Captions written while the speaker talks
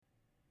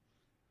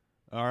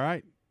All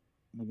right.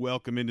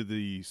 Welcome into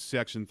the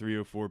Section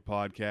 304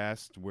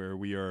 podcast where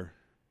we are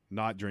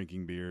not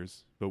drinking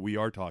beers, but we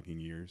are talking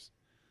years.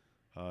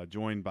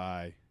 Joined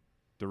by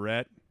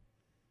Durrett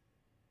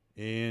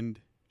and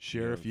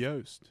Sheriff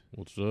Yost.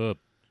 What's up?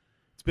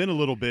 It's been a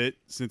little bit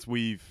since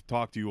we've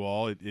talked to you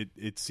all.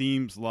 It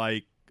seems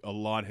like a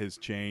lot has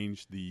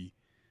changed. The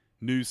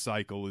news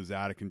cycle is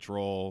out of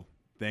control.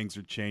 Things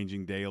are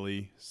changing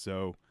daily.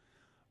 So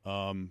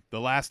the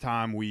last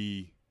time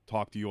we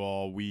talked to you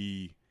all,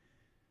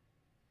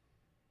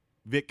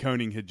 Vic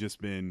Koenig had just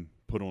been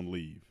put on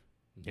leave.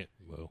 Yeah,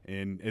 well.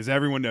 And as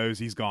everyone knows,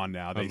 he's gone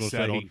now. They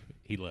settled.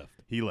 He left.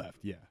 He left,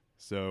 yeah.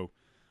 So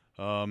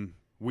who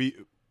they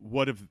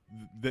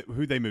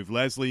moved?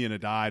 Leslie and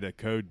Adai to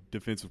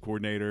co-defensive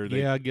coordinator.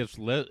 I guess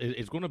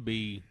it's going to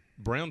be –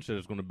 Brown said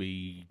it's going to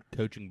be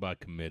coaching by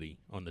committee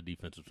on the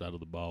defensive side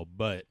of the ball,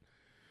 but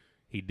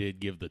he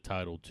did give the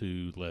title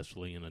to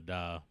Leslie and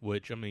Adai,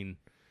 which, I mean,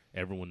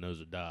 everyone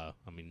knows Adai.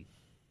 I mean,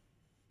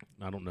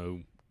 I don't know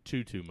 –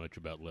 too much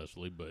about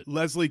Leslie, but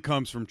Leslie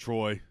comes from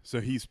Troy,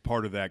 so he's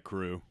part of that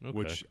crew, okay.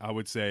 Which I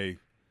would say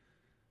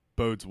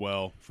bodes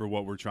well for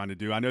what we're trying to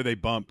do. I know they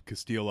bumped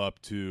Castile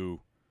up to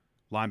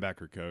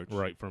linebacker coach,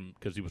 right?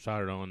 Because he was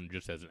hired on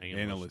just as an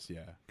analyst.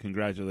 Yeah.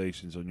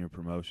 Congratulations on your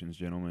promotions,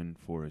 gentlemen,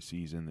 for a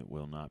season that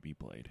will not be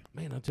played.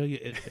 Man, I tell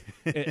you,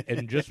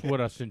 and just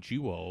what I sent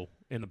you all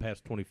in the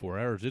past 24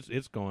 hours,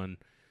 it's gone.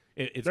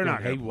 It's They're gone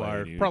not gonna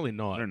haywire. play, Probably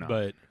not. They're not.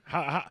 But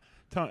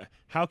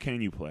how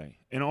can you play?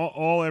 And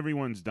all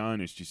everyone's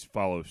done is just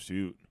follow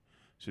suit.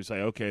 So it's like,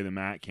 okay, the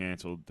MAC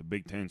canceled. The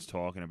Big Ten's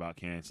talking about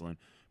canceling.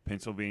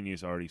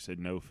 Pennsylvania's already said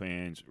no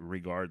fans,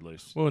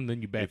 regardless. Well, and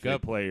then you back if they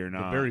up. play or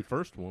not. The very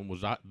first one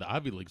was the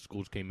Ivy League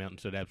schools came out and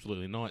said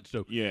absolutely not.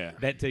 So yeah,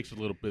 that takes a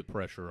little bit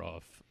pressure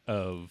off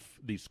of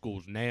these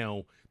schools.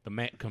 Now the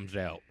MAC comes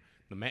out.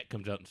 The MAC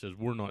comes out and says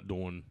we're not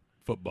doing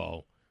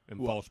football and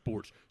fall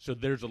sports. So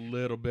there's a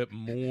little bit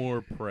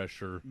more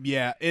pressure.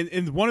 Yeah,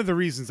 and one of the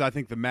reasons I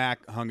think the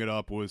MAC hung it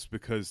up was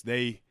because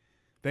they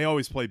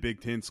always play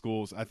Big Ten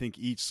schools. I think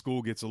each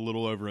school gets a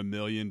little over $1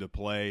 million to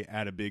play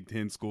at a Big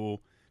Ten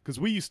school because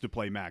we used to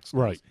play MAC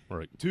schools.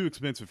 Right. Too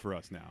expensive for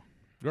us now.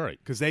 Right.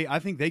 Because I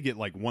think they get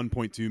like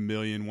 $1.2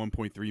 million,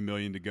 $1.3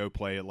 million to go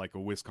play at like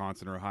a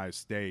Wisconsin or Ohio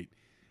State.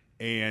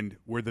 And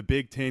where the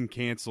Big Ten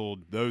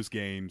canceled those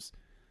games,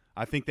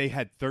 I think they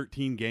had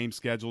 13 games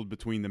scheduled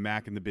between the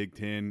MAC and the Big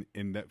Ten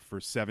for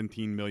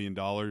 $17 million.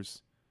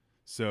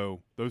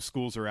 So those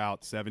schools are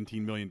out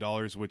 $17 million,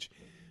 which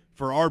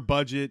for our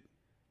budget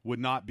would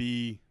not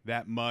be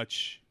that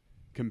much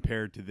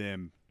compared to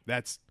them.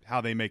 That's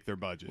how they make their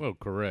budget. Well,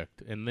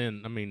 correct. And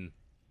then, I mean,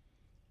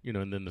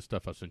 and then the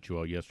stuff I sent you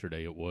all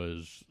yesterday, it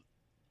was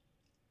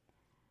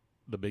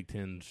the Big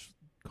Ten's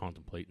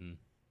contemplating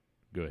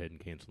go ahead and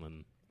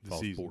canceling fall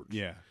season. Sports.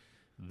 Yeah.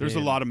 There's a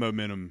lot of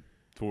momentum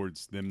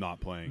towards them not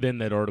playing. Then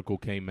that article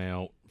came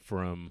out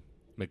from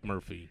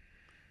McMurphy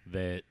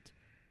that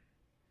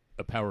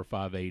a Power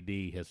 5 AD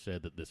has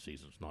said that this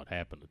season's not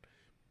happening.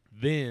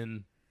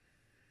 Then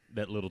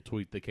that little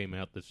tweet that came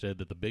out that said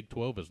that the Big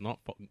 12 is not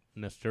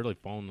necessarily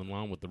falling in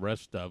line with the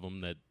rest of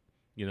them, that,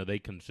 they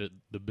consider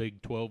the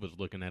Big 12 is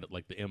looking at it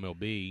like the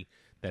MLB,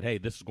 that, hey,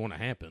 this is going to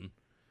happen.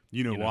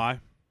 You know why?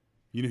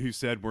 You know who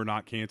said we're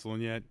not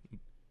canceling yet?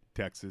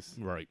 Texas.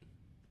 Right.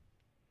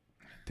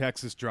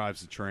 Texas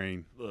drives the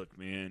train. Look,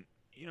 man,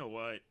 you know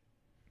what?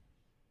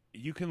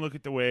 You can look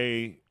at the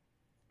way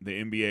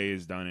the NBA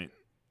has done it.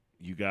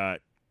 You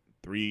got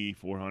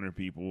 300-400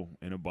 people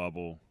in a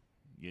bubble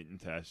getting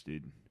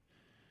tested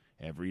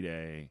every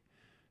day.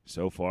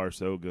 So far,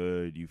 so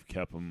good. You've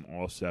kept them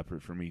all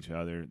separate from each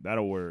other.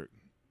 That'll work.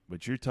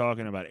 But you're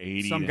talking about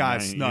 80. Some guy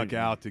snuck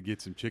out to get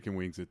some chicken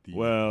wings at the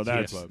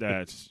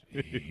that's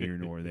here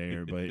nor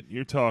there. But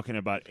you're talking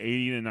about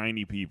 80 to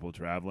 90 people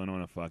traveling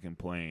on a fucking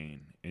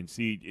plane. And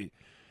see,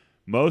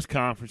 most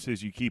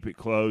conferences, you keep it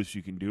close.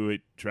 You can do it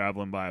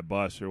traveling by a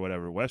bus or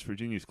whatever. West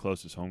Virginia's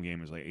closest home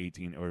game is like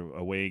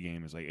away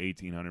game is like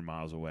 1,800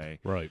 miles away.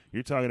 Right.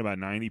 You're talking about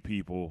 90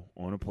 people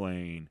on a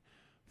plane,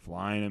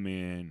 flying them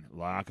in,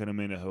 locking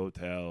them into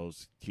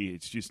hotels.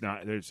 It's just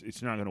not.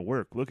 It's not going to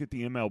work. Look at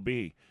the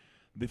MLB.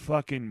 The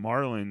fucking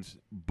Marlins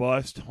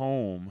bust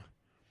home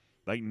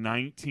like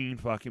 19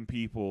 fucking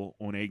people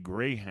on a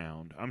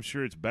Greyhound. I'm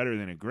sure it's better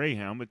than a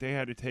Greyhound, but they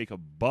had to take a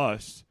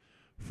bus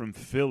from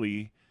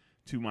Philly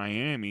to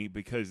Miami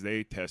because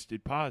they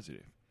tested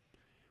positive.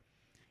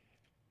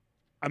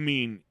 I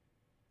mean,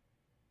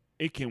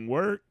 it can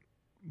work,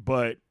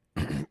 but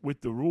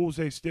with the rules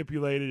they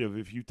stipulated of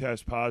if you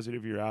test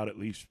positive, you're out at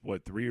least,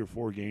 3 or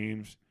 4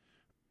 games.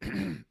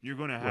 You're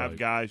going to have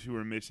guys who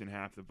are missing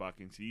half the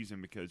fucking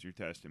season because you're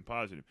testing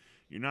positive.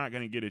 You're not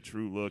going to get a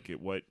true look at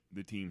what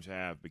the teams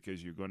have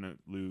because you're going to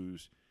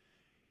lose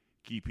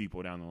key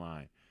people down the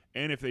line.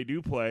 And if they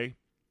do play,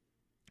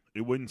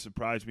 it wouldn't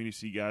surprise me to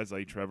see guys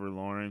like Trevor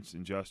Lawrence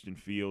and Justin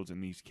Fields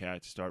and these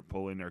cats start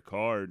pulling their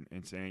card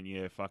and saying,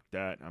 yeah, fuck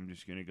that. I'm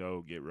just going to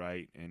go get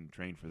right and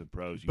train for the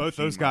pros. Both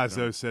those guys,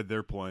 though, said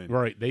they're playing.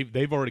 Right.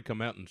 They've already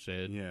come out and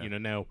said, yeah.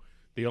 Now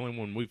the only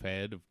one we've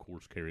had, of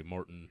course, Kerry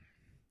Martin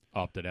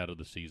opted out of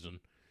the season.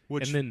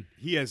 Which and then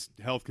he has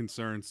health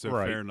concerns, so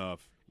Right. fair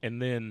enough.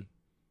 And then,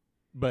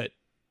 but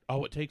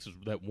all it takes is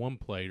that one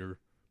player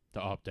to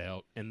opt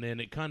out, and then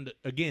it kind of,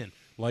 again,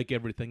 like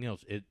everything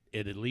else, it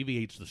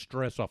alleviates the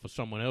stress off of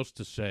someone else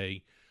to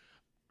say,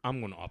 I'm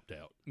going to opt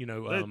out. You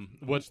know,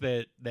 what's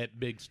that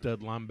big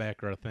stud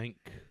linebacker, I think?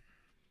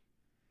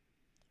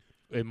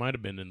 It might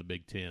have been in the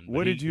Big Ten.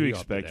 What did you he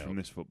expect opted from out.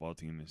 this football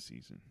team this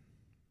season?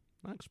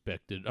 I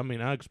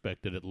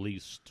expected at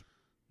least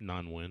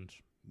 9 wins.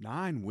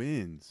 9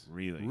 wins.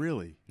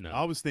 Really? No.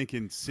 I was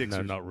thinking 6 No,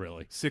 or not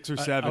really. 6 or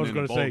I 7 was in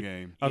gonna the bowl say-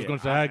 game. I was going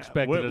to say I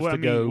expected us to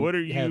go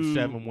have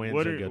 7 wins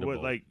and go to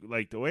bowl.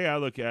 Like the way I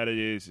look at it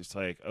is, it's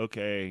like,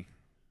 okay,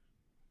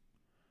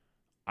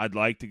 I'd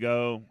like to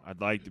go.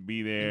 I'd like to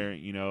be there.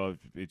 You know,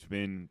 it's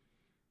been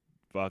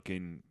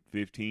fucking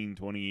 15,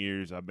 20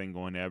 years. I've been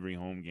going to every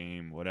home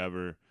game,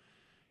 whatever.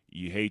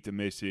 You hate to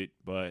miss it,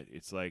 but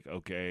it's like,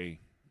 okay,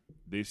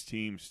 this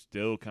team's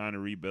still kind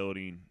of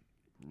rebuilding.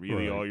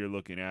 Really, Right. all you're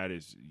looking at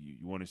is you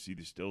want to see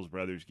the Stills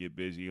brothers get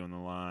busy on the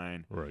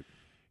line. Right.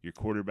 Your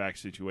quarterback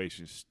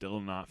situation is still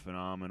not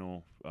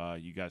phenomenal.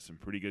 You got some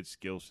pretty good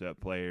skill set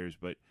players,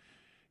 but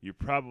you're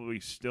probably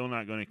still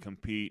not going to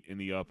compete in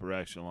the upper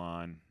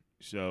echelon.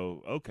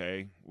 So,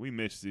 okay, we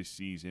missed this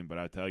season, but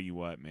I tell you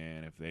what,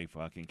 man, if they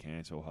fucking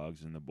cancel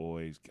Hugs and the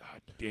boys,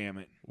 god damn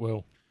it.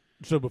 Well,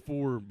 so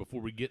before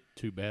we get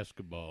to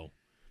basketball,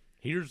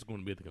 here's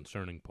going to be the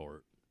concerning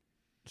part.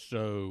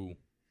 So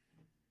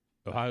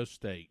Ohio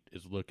State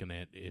is looking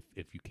at,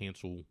 if you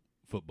cancel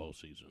football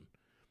season,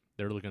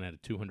 they're looking at a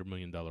 $200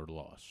 million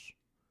loss.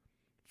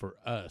 For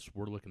us,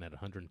 we're looking at a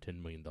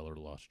 $110 million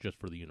loss just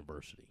for the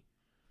university.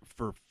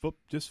 For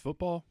just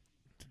football?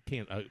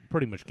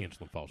 Pretty much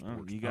canceling fall Well,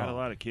 sports. you got a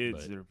lot of kids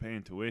but- that are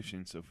paying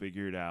tuition, so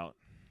figure it out.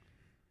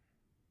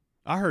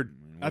 I heard.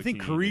 mean, I what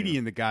think can you do? Caridi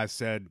and the guy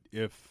said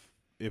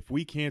if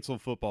we cancel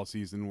football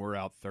season, we're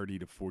out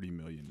 $30 to $40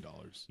 million.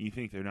 You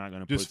think they're not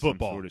going to Just put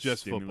football, some sort of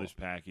just stimulus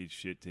football. package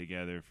shit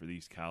together for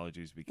these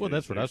colleges? Because Well,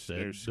 that's what I there's- said.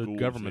 there's The schools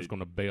government's that- going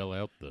to bail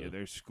out the. Yeah,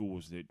 there's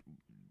schools that,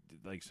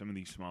 like some of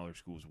these smaller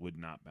schools, would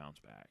not bounce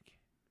back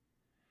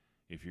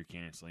if you're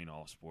canceling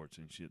all sports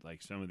and shit.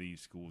 Like some of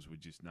these schools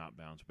would just not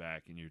bounce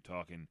back, and you're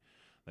talking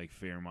like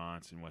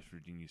Fairmonts and West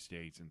Virginia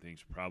States and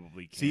things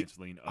probably See,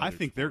 canceling. I other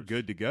think they're sports.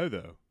 good to go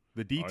though.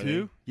 The Are D2,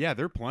 they? yeah,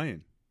 they're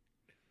playing.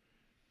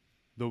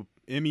 The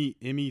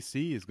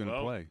MEC is going to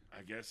Well, play.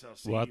 I guess I'll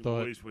see Well, I you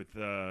thought- boys with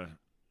a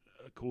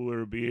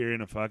cooler of beer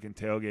and a fucking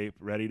tailgate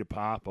ready to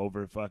pop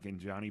over fucking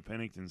Johnny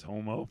Pennington's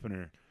home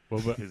opener.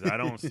 Well, but Because I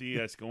don't see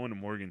us going to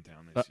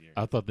Morgantown this year.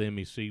 I thought the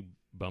MEC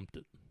bumped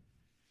it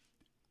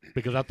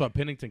because I thought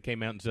Pennington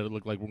came out and said it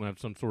looked like we're going to have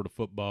some sort of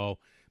football.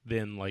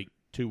 Then, like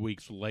 2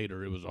 weeks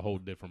later, it was a whole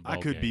different ball I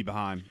could game. be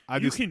behind.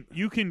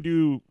 You can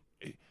do.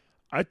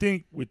 I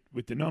think with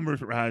the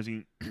numbers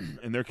rising,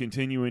 and they're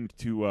continuing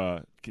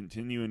to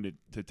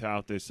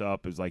tout this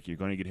up as like you're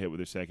going to get hit with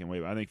a second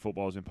wave. I think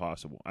football is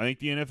impossible. I think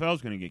the NFL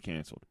is going to get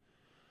canceled.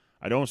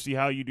 I don't see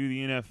how you do the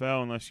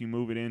NFL unless you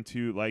move it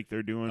into like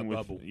they're doing A with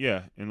bubble.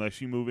 unless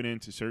you move it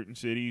into certain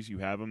cities, you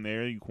have them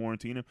there, you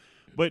quarantine them.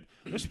 But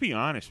let's be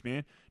honest,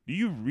 man. Do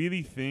you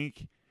really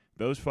think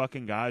those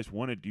fucking guys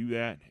want to do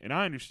that? And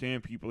I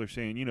understand people are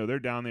saying, you know, they're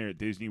down there at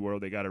Disney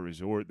World. They got a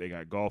resort. They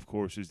got golf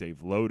courses.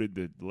 They've loaded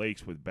the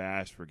lakes with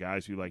bass for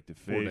guys who like to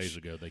fish. 4 days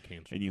ago, they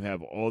canceled. And you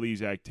have all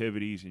these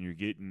activities, and you're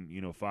getting,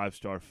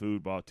 5-star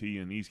food bought to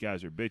you, and these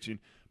guys are bitching.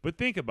 But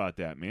think about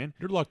that, man.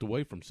 You're locked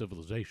away from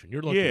civilization.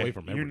 You're locked away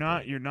from everything.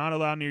 you're not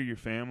allowed near your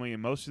family,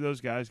 and most of those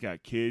guys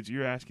got kids.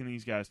 You're asking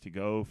these guys to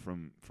go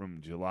from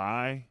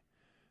July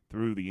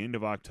through the end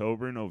of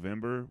October,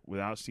 November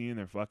without seeing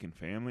their fucking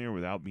family or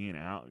without being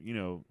out.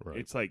 Right.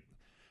 It's like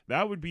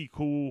that would be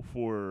cool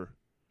for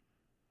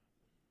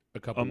a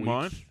couple a weeks.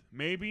 month,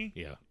 maybe.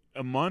 Yeah.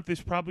 A month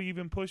is probably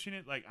even pushing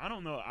it. Like, I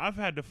don't know. I've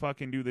had to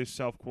fucking do this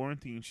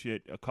self-quarantine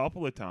shit a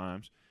couple of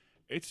times.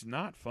 It's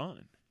not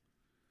fun.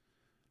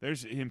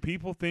 And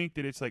people think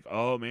that it's like,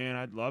 oh, man,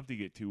 I'd love to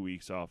get 2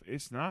 weeks off.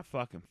 It's not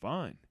fucking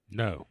fun.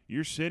 No.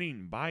 You're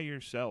sitting by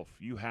yourself.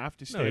 You have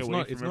to stay No, it's away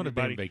not. from It's not a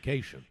everybody. damn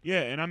vacation.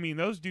 Yeah, and I mean,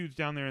 those dudes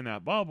down there in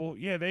that bubble,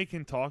 yeah, they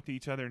can talk to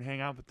each other and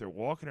hang out, but they're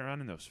walking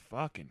around in those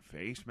fucking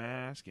face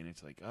masks, and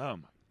it's like, oh,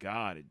 my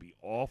God, it'd be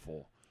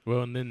awful.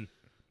 Well, and then,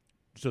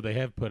 so they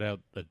have put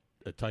out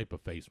a type of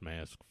face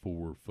mask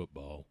for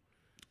football.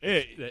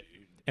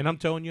 And I'm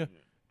telling you,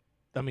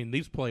 I mean,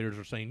 these players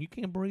are saying you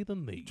can't breathe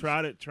in these.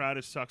 Try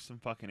to suck some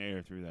fucking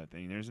air through that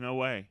thing. There's no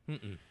way.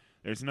 Mm-mm.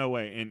 There's no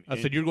way. And I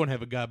said you're going to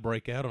have a guy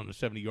break out on a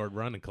 70-yard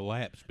run and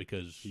collapse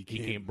because he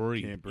can't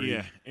breathe. Can't breathe.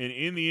 yeah, and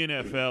in the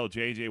NFL,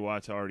 J.J.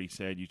 Watt's already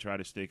said, you try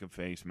to stick a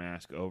face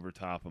mask over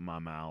top of my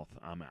mouth,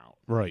 I'm out.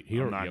 Right.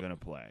 I'm not going to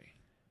play.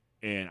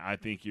 And I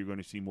think you're going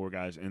to see more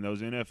guys. And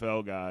those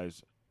NFL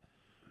guys,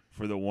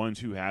 for the ones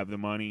who have the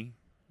money,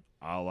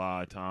 a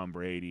la Tom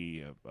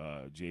Brady,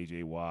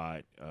 J.J.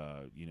 Watt,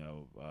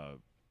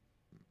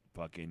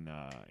 fucking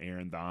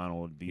Aaron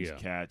Donald, these Yeah.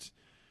 cats,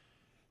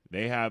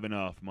 they have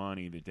enough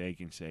money that they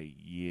can say,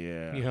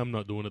 yeah, I'm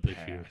not doing it this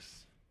year.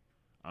 pass.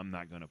 I'm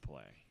not going to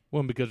play.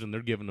 Well, because then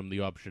they're giving them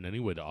the option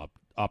anyway to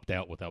opt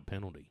out without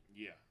penalty.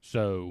 Yeah.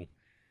 So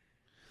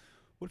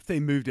What if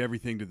they moved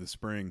everything to the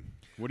spring?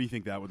 What do you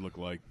think that would look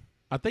like?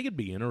 I think it'd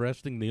be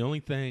interesting. The only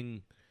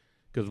thing,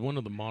 because one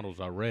of the models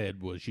I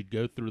read was you'd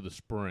go through the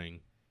spring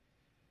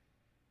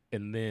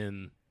and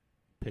then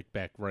pick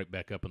right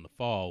back up in the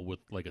fall with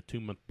like a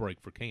 2-month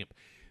break for camp.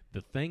 The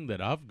thing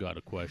that I've got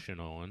a question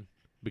on,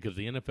 because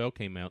the NFL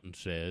came out and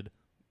said,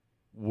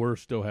 we're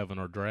still having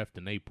our draft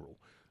in April.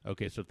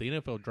 Okay, so if the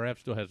NFL draft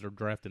still has their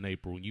draft in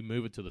April and you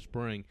move it to the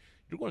spring,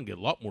 you're going to get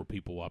a lot more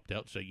people opt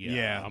out. Say,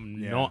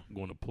 I'm not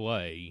going to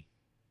play.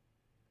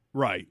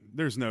 Right.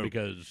 There's no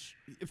Because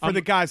for the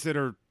guys that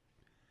are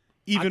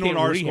even on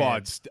our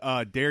rehab.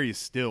 squad, Darius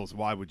Stills,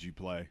 why would you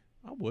play?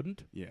 I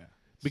wouldn't. Yeah.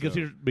 Because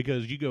so.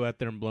 because you go out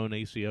there and blow an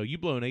ACL. You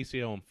blow an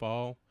ACL in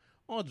fall,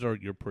 odds are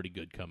you're pretty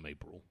good come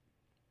April.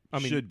 I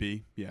mean, should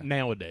be, yeah.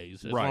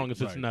 Nowadays, as long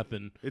as it's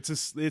nothing.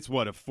 It's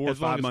what, a 4 or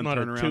 5 month turnaround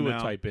now? As long as it's not a Tua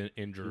type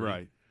injury.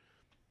 Right.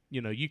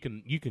 You know, you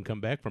can come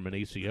back from an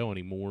ACL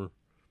anymore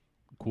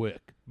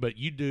quick. But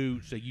you do,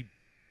 say you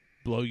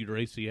blow your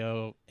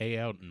ACL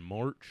out in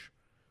March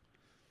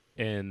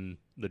and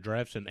the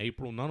draft's in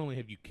April, not only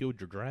have you killed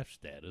your draft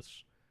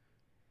status,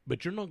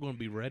 but you're not going to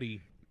be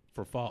ready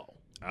for fall.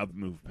 I've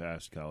moved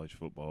past college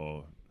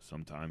football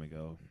some time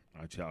ago.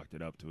 I chalked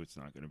it up to it's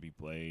not going to be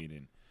played,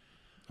 and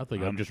I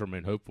think I've just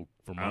remained hopeful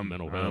for my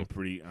mental health.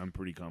 I'm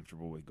pretty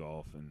comfortable with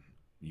golf and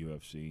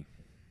UFC.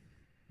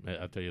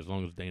 I tell you, as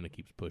long as Dana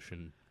keeps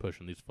pushing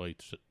these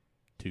fights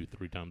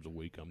 2-3 times a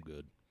week, I'm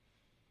good.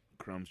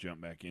 Crumbs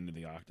jump back into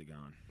the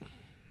octagon.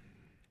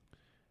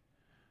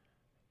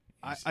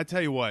 I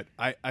tell you what,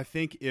 I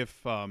think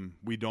if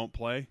we don't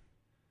play,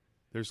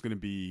 there's going to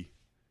be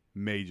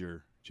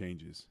major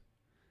changes.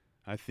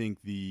 I think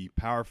the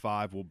Power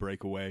 5 will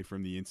break away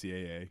from the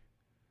NCAA,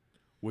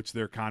 which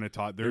they're kind of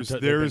taught. There's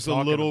a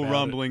little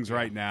rumblings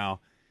right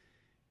now,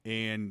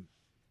 and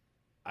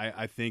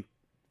I think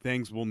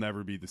things will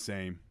never be the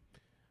same.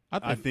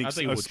 I think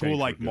a school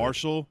like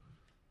Marshall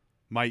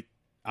might.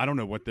 I don't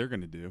know what they're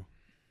going to do.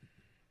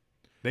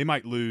 They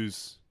might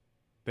lose.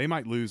 They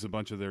might lose a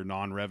bunch of their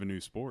non-revenue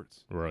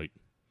sports. Right.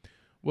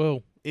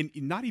 Well, and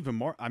not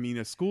even I mean,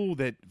 a school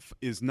that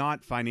is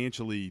not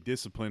financially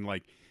disciplined,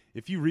 like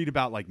if you read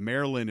about like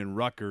Maryland and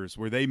Rutgers,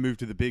 where they moved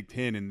to the Big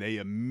Ten and they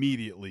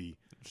immediately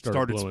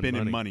started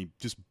spending money,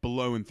 just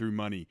blowing through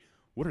money.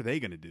 What are they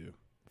going to do? Fold.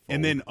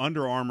 And then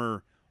Under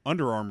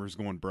Armour's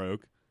going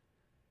broke.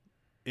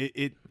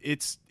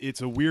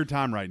 It's a weird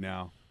time right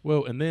now.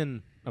 Well, and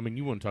then I mean,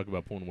 you want to talk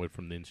about pulling away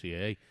from the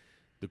NCAA?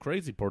 The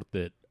crazy part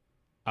that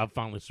I've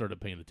finally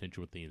started paying attention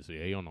with the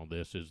NCAA on all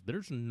this is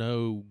there's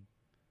no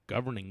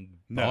governing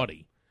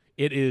body.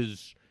 It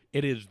is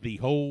the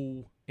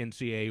whole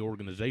NCAA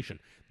organization.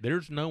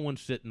 There's no one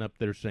sitting up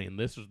there saying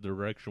this is the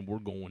direction we're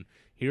going.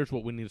 Here's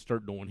what we need to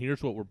start doing.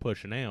 Here's what we're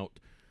pushing out.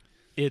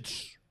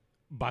 It's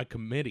by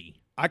committee.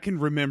 I can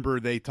remember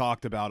they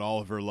talked about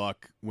Oliver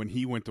Luck when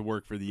he went to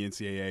work for the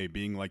NCAA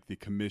being like the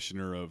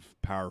commissioner of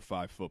Power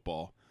 5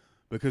 football,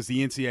 because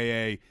the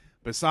NCAA,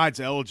 besides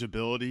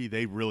eligibility,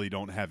 they really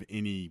don't have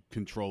any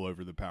control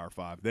over the Power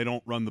 5. They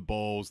don't run the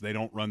bowls. They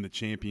don't run the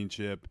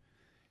championship.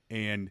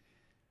 And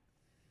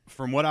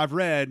from what I've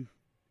read,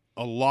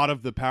 a lot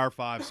of the Power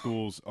 5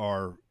 schools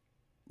are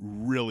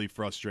really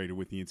frustrated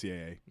with the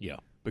NCAA. Yeah.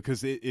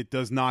 Because it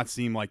does not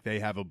seem like they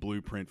have a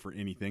blueprint for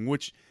anything,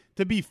 which,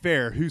 to be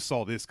fair, who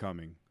saw this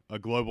coming? A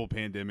global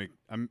pandemic.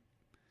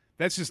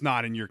 That's just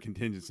not in your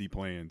contingency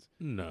plans.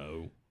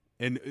 No.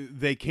 And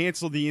they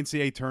canceled the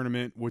NCAA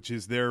tournament, which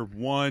is their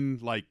one,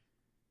 like,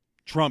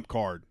 trump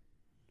card,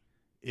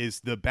 is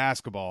the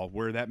basketball,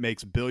 where that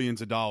makes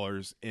billions of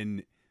dollars,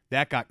 and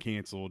that got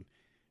canceled.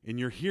 And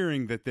you're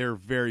hearing that they're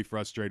very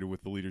frustrated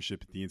with the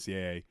leadership at the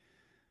NCAA.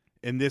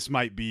 And this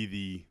might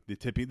be the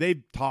tipping.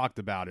 They've talked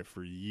about it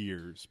for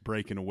years,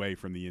 breaking away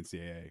from the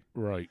NCAA.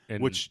 Right.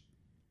 And which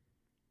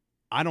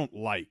I don't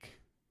like,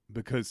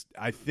 because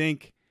I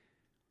think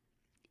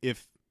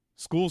if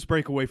schools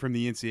break away from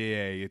the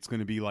NCAA, it's going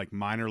to be like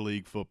minor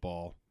league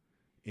football,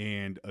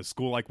 and a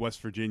school like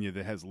West Virginia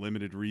that has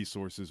limited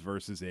resources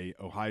versus a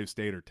Ohio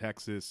State or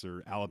Texas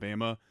or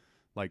Alabama,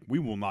 like, we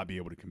will not be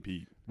able to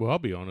compete. Well, I'll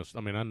be honest.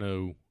 I mean, I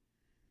know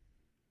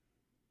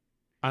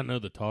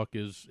the talk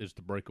is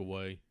to break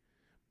away,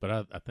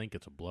 but I think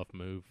it's a bluff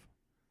move.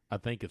 I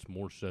think it's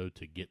more so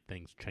to get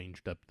things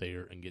changed up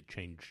there and get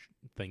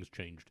things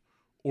changed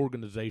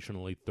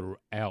organizationally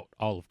throughout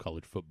all of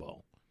college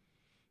football.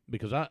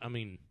 Because, I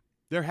mean,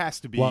 there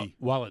has to be.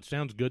 While it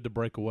sounds good to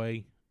break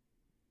away,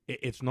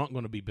 it's not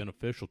going to be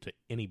beneficial to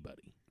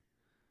anybody.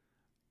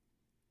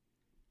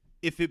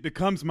 If it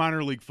becomes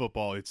minor league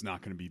football, it's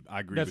not going to be. I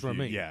agree with you. That's what I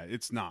mean. Yeah,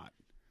 it's not.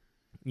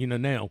 You know,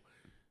 now,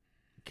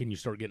 can you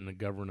start getting a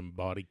governing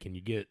body? Can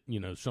you get,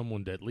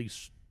 someone to at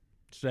least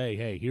say,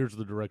 hey, here's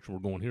the direction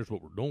we're going, here's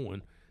what we're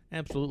doing?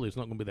 Absolutely, it's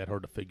not going to be that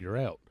hard to figure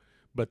out.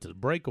 But to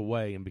break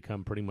away and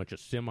become pretty much a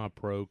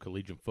semi-pro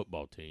collegiate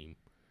football team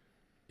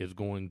is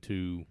going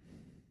to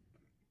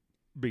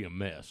be a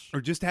mess.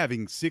 Or just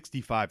having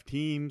 65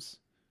 teams.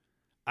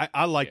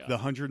 I like the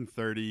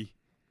 130.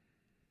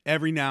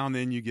 every now and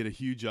then you get a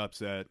huge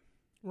upset,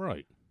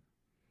 Right.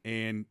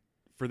 and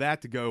for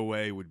that to go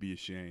away would be a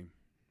shame.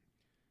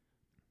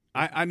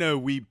 I know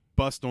we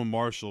bust on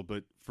Marshall,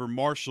 but for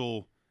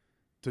Marshall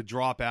to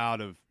drop out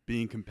of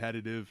being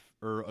competitive,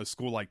 or a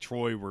school like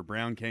Troy where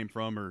Brown came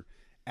from, or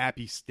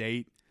Appy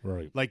State,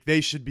 Right. like they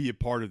should be a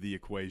part of the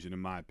equation in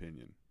my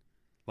opinion.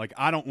 Like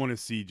I don't want to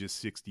see just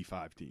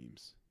 65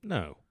 teams.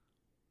 No.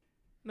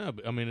 No,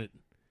 but I mean,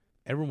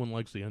 everyone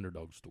likes the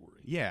underdog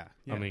story. Yeah.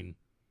 I mean,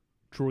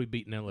 Troy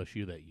beating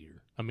LSU that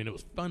year. I mean, it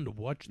was fun to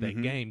watch that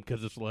Mhm. game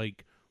because it's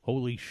like,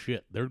 holy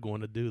shit, they're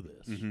going to do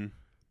this. Mm-hmm.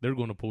 They're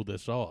going to pull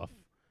this off.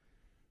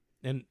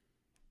 And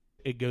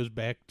it goes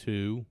back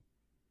to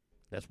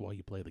that's why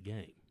you play the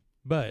game.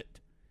 But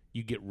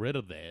you get rid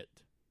of that,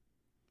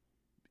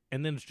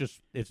 and then it's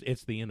just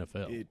it's the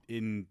NFL.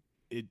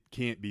 It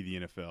can't be the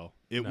NFL.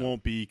 It No.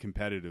 won't be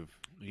competitive.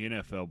 The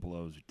NFL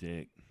blows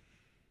dick.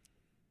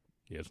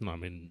 Yeah, it's not. I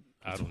mean,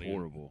 I It's don't even-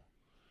 horrible.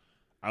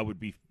 I would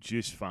be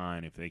just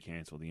fine if they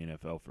canceled the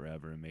NFL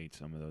forever and made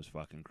some of those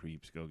fucking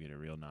creeps go get a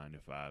real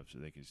 9-to-5 so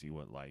they can see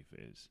what life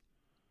is.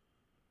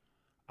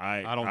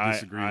 I don't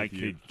disagree I with you.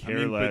 could I care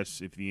mean, but-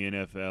 less if the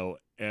NFL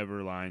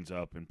ever lines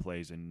up and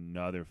plays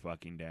another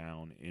fucking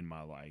down in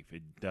my life.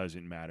 It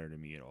doesn't matter to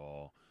me at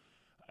all.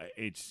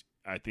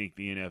 I think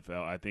the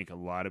NFL, I think a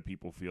lot of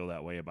people feel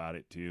that way about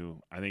it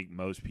too. I think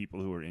most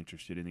people who are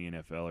interested in the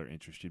NFL are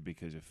interested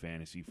because of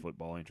fantasy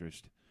football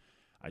interest.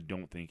 I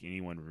don't think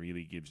anyone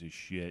really gives a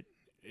shit.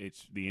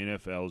 The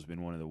NFL has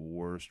been one of the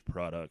worst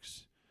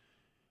products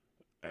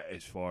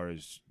as far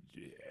as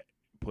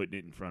putting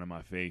it in front of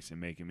my face and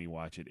making me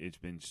watch it. It's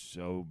been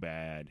so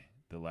bad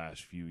the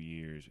last few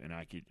years, and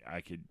I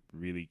could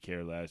really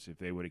care less if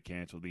they would have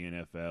canceled the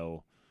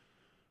NFL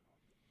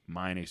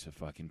minus a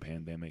fucking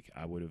pandemic.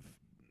 I would have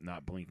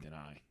not blinked an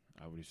eye.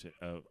 I would have said,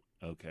 "Oh,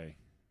 okay,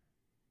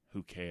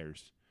 who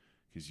cares?"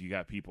 Because you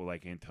got people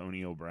like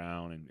Antonio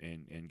Brown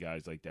and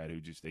guys like that who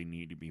just they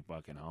need to be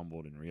fucking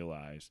humbled and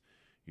realize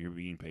you're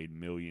being paid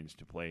millions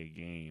to play a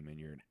game, and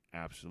you're an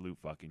absolute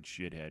fucking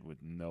shithead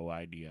with no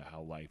idea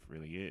how life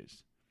really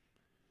is.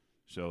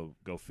 So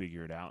go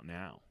figure it out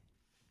now.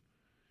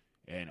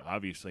 And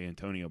obviously,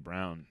 Antonio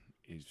Brown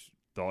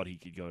thought he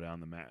could go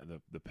down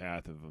the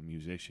path of a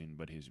musician,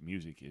 but his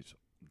music is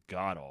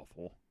god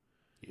awful.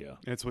 Yeah.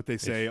 That's what they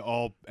say.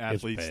 All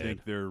athletes bad.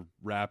 think they're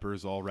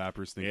rappers. All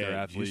rappers think they're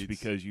athletes. Just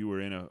because you were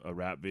in a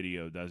rap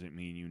video doesn't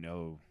mean you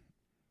know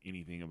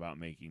anything about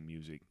making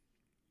music.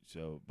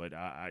 So, but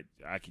I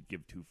could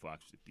give two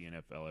fucks if the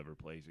NFL ever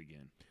plays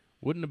again.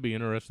 Wouldn't it be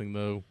interesting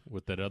though,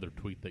 with that other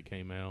tweet that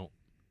came out,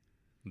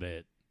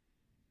 that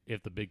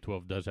if the Big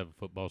 12 does have a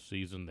football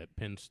season, that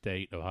Penn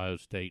State, Ohio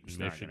State, and It's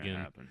not Michigan, gonna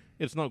happen.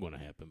 it's not going to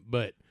happen.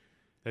 But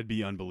That'd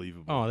be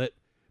unbelievable.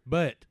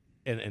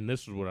 and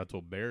this is what I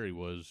told Barry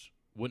was,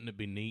 wouldn't it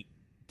be neat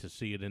to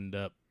see it end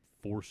up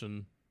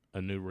forcing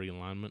a new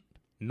realignment?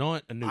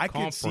 Not a new I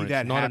conference, could see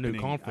that not happening. a new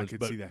conference, I could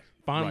but see that.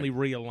 finally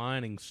Right.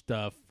 realigning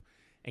stuff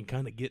and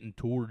kind of getting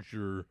towards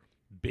your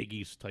Big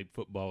East type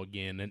football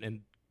again,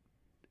 and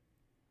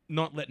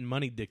not letting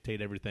money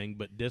dictate everything,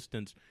 but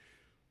distance.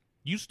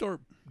 You start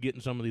getting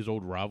some of these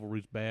old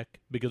rivalries back,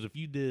 because if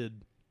you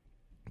did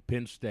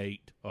Penn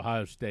State,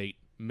 Ohio State,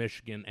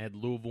 Michigan, add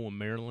Louisville and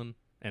Maryland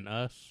and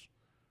us,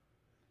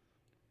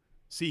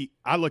 See,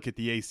 I look at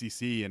the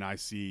ACC and I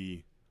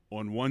see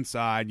on one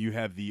side you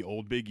have the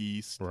old Big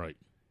East, right,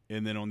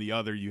 and then on the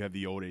other you have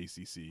the old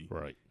ACC.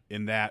 right,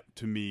 And that,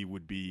 to me,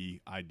 would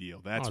be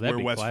ideal. That's that'd where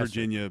be West classic.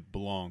 Virginia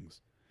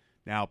belongs.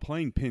 Now,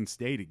 playing Penn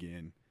State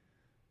again,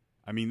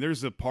 I mean,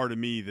 there's a part of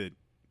me that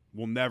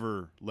will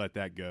never let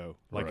that go.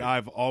 Like, Right.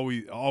 I've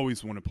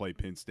always want to play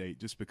Penn State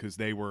just because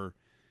they were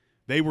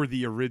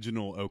the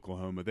original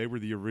Oklahoma. They were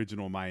the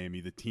original Miami,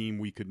 the team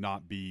we could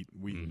not beat.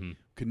 We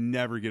could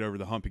never get over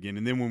the hump again.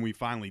 And then when we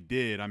finally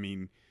did, I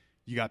mean,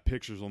 you got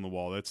pictures on the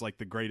wall. That's like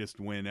the greatest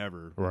win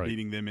ever, Right.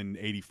 beating them in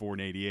 84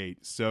 and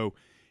 88. So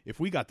if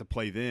we got to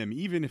play them,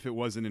 even if it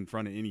wasn't in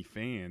front of any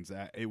fans,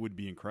 it would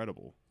be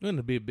incredible. and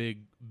it'd be a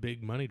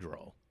big money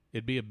draw.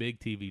 It'd be a big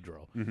TV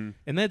draw, Mm-hmm.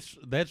 and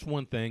that's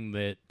one thing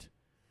that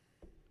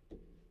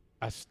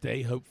I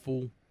stay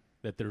hopeful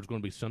that there's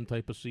going to be some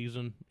type of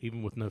season,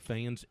 even with no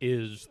fans,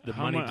 is the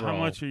money draw. How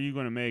much are you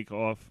going to make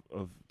off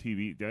of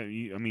TV?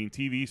 I mean,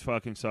 TV's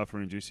fucking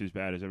suffering just as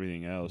bad as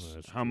everything else. Well,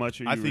 that's How true.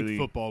 much are you I think really?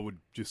 football would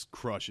just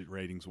crush it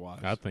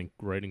ratings-wise. I think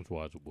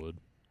ratings-wise it would.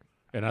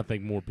 And I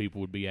think more people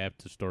would be apt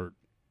to start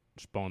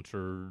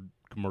sponsored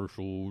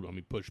commercial. I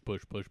mean, push.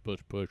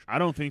 I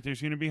don't think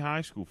there's going to be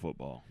high school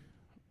football.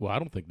 Well, I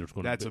don't think there's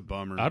going to That's be. a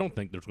bummer. I don't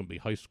think there's going to be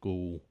high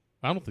school.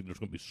 I don't think there's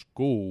going to be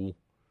school,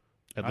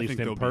 at I least think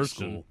in there'll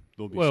person. Be school.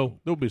 There'll be Well, school.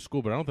 there'll be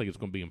school, but I don't think it's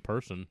going to be in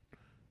person,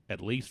 at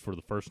least for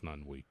the first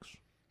 9 weeks.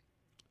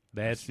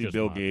 That's See, just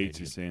Bill my Gates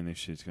opinion. is saying this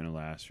shit's going to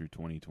last through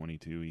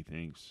 2022. He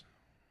thinks.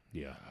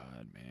 Yeah.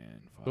 God,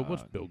 man. But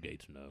what's fuck. Bill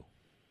Gates know?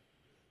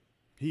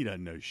 He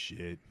doesn't know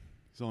shit.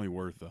 He's only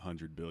worth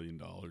 $100 billion.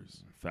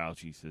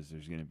 Fauci says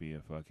there's going to be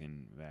a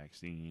fucking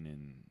vaccine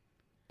in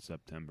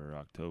September,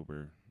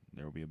 October.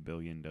 There will be 1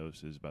 billion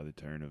doses by the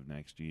turn of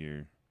next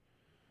year.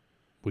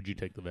 Would you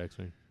take the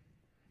vaccine?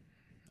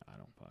 I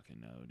don't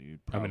fucking know, dude.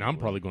 I mean, I'm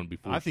probably going to be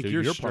forced I think to.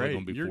 you're probably straight.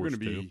 going to be You're forced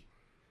going to be.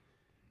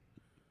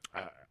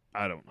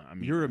 I don't know. I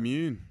mean, You're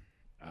immune.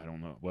 I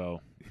don't know.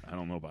 Well, I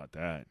don't know about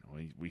that.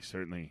 We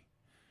certainly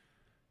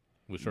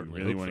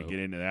really want to get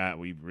into that.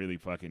 We really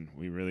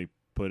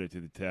put it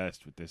to the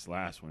test with this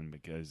last one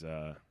because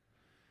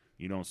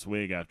you don't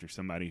swig after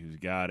somebody who's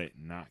got it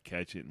and not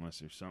catch it unless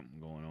there's something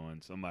going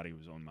on. Somebody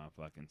was on my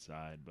fucking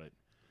side, but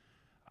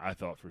I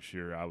thought for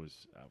sure I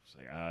was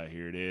like,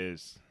 here it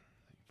is.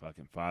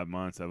 Fucking 5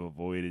 months I've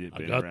avoided it.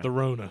 I got the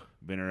Rona.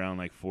 Been around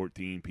like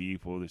 14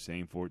 people, the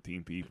same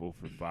 14 people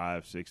for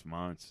 5-6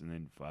 months, and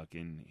then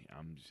fucking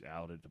I'm just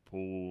out at the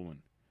pool and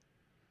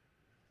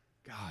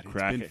God, it's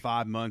been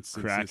 5 months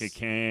since crack a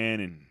can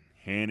and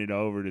hand it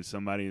over to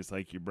somebody that's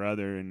like your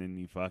brother, and then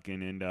you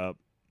fucking end up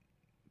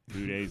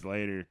 2 days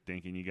later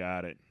thinking you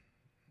got it.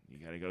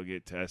 You got to go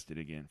get tested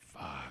again.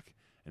 Fuck.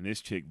 And this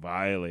chick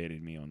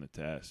violated me on the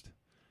test.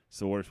 It's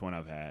the worst one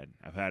I've had.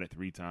 I've had it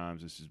 3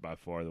 times. This is by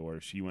far the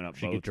worst. She went up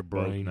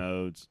both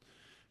nodes.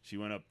 She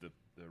went up the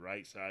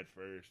right side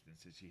first, and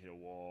since she hit a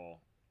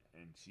wall,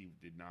 and she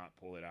did not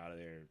pull it out of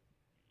there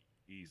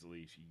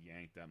easily, she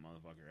yanked that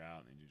motherfucker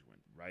out and just went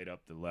right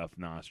up the left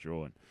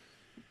nostril, and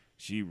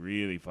she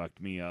really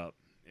fucked me up.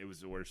 It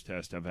was the worst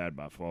test I've had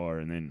by far.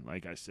 And then,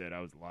 like I said,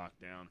 I was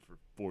locked down for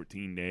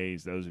 14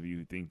 days. Those of you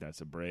who think that's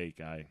a break,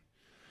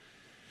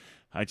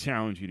 I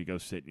challenge you to go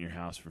sit in your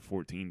house for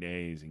 14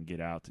 days and get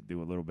out to do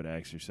a little bit of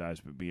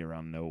exercise, but be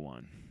around no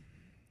one.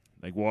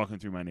 Like walking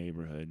through my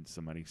neighborhood,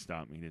 somebody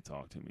stopped me to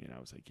talk to me, and I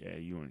was like, yeah,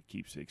 you want to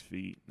keep 6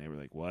 feet? And they were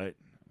like, what? I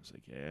was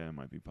like, yeah, it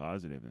might be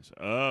positive. And I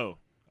said, oh.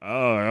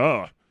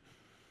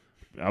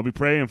 I'll be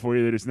praying for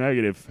you that it's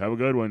negative. Have a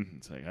good one.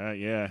 It's like,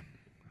 yeah,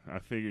 I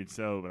figured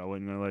so, but I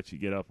wasn't going to let you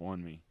get up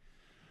on me.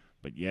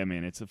 But, yeah,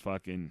 man, it's a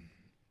fucking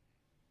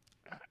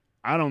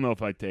 – I don't know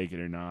if I'd take it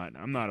or not.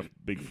 I'm not a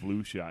big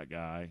flu shot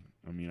guy.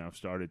 I mean, I've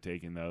started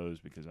taking those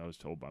because I was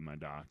told by my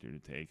doctor to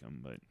take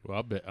them. But well,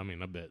 I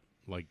bet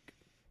like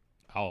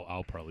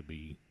I'll probably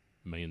be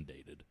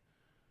mandated.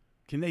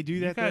 Can they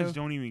do that? You guys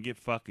though? don't even get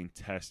fucking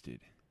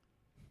tested.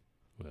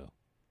 Well,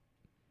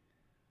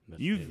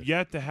 you've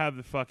yet to have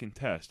the fucking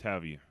test,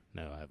 have you?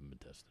 No, I haven't been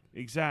tested.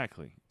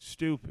 Exactly.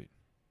 Stupid.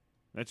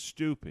 That's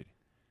stupid.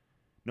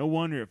 No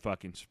wonder it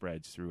fucking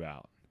spreads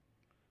throughout.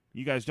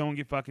 You guys don't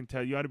get fucking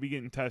tested. You ought to be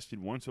getting tested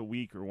once a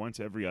week or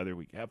once every other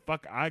week.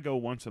 I go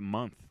once a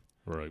month.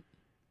 Right.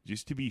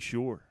 Just to be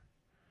sure.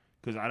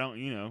 Because I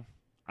don't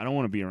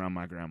want to be around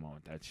my grandma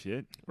with that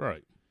shit.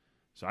 Right.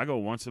 So I go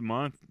once a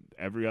month,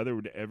 every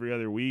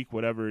other week,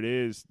 whatever it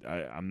is.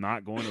 I'm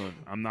not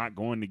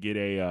going to get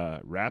a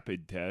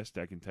rapid test.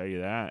 I can tell you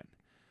that.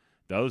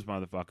 Those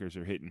motherfuckers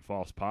are hitting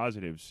false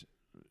positives.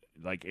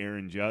 Like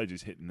Aaron Judge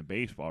is hitting the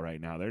baseball right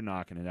now. They're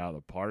knocking it out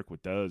of the park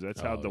with those.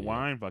 That's how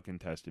DeWine fucking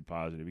tested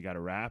positive. He got a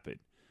rapid.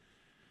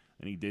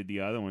 And he did the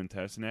other one,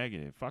 test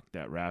negative. Fuck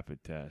that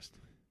rapid test.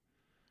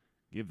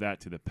 Give that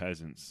to the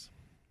peasants.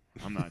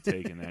 I'm not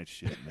taking that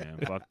shit, man.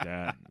 Fuck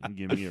that. You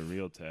give me a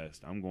real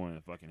test. I'm going to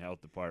the fucking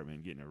health department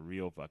and getting a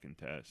real fucking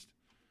test.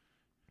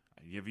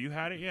 Have you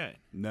had it yet?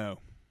 No.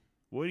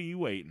 What are you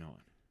waiting on?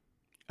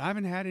 I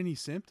haven't had any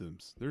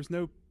symptoms. There's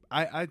no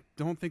I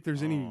don't think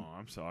there's any. Oh,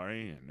 I'm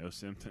sorry. No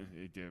symptoms.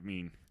 I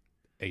mean,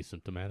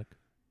 asymptomatic.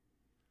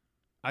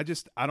 I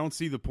don't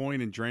see the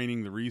point in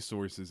draining the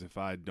resources if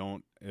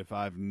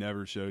I've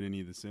never showed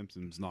any of the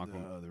symptoms.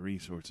 The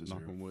resources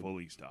are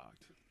fully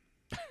stocked.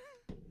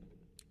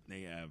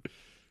 They have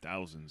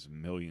thousands,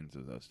 millions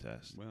of those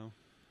tests. Well,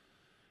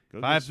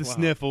 if I have the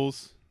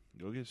sniffles.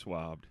 Go get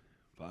swabbed.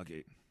 Fuck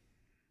it.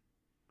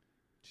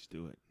 Just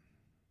do it.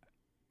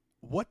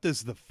 What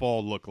does the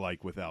fall look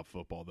like without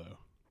football, though?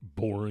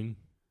 Boring.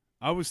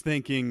 I was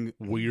thinking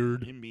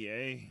weird.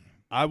 NBA.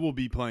 I will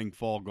be playing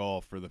fall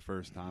golf for the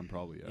first time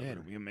probably ever. Yeah,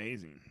 it'll be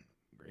amazing.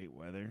 Great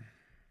weather.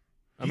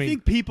 I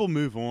think people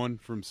move on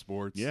from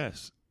sports?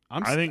 Yes. I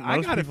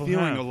got a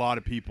feeling a lot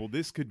of people,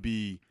 this could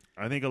be.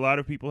 I think a lot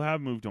of people have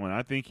moved on.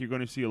 I think you're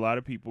going to see a lot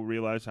of people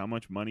realize how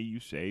much money you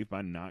save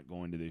by not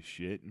going to this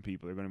shit, and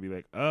people are going to be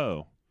like,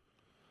 oh,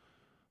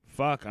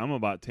 fuck, I'm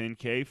about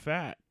 $10K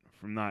fat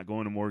from not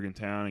going to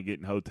Morgantown and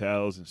getting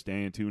hotels and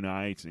staying 2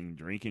 nights and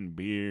drinking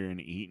beer and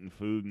eating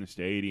food in the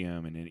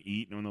stadium and then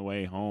eating on the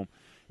way home.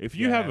 If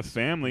you have a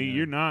family,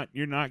 you're not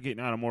getting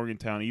out of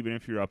Morgantown, even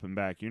if you're up and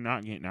back. You're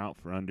not getting out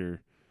for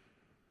under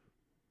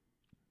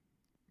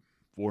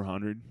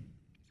 $400.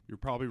 You're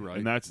probably right.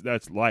 And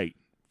that's light.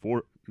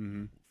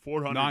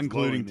 400, not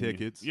including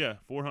tickets. Yeah,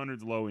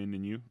 400's low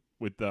ending you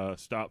with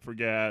stop for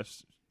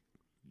gas.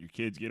 Your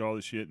kids get all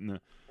the shit in the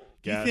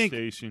gas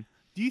station.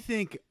 Do you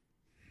think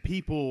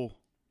people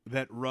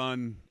that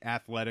run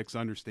athletics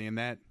understand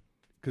that?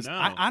 Because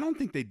I don't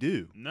think they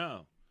do.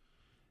 No.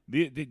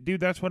 Dude,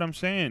 that's what I'm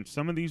saying.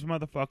 Some of these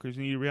motherfuckers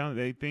need to realize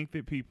they think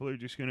that people are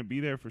just going to be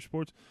there for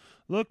sports.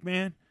 Look,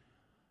 man,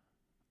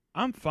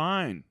 I'm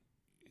fine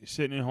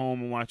sitting at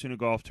home and watching a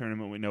golf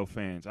tournament with no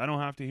fans. I don't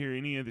have to hear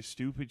any of the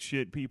stupid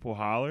shit people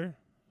holler.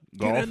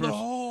 Get in the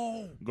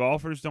hole.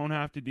 Golfers don't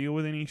have to deal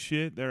with any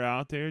shit. They're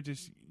out there.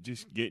 Just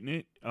just getting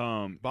it.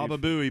 Baba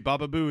Booey,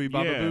 Baba Booey,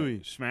 Baba yeah,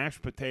 Booey.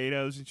 Smashed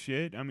potatoes and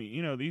shit. I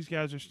mean, these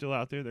guys are still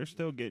out there. They're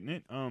still getting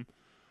it.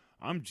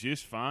 I'm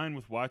just fine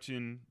with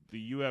watching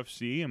the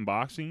UFC and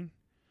boxing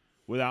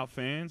without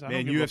fans. I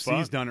Man, don't give UFC's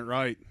a fuck. done it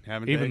right,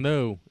 haven't even they?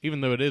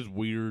 though it is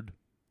weird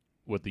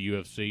with the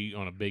UFC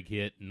on a big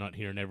hit and not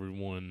hearing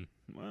everyone.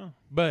 Well,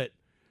 But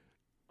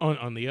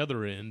on the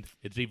other end,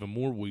 it's even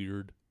more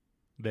weird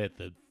that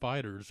the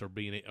fighters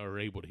are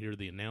able to hear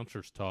the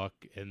announcers talk.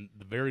 And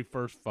the very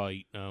first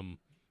fight,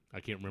 I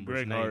can't remember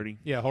his Greg name. Hardy.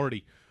 Yeah,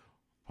 Hardy.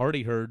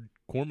 Hardy heard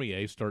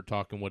Cormier start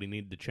talking what he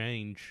needed to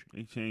change,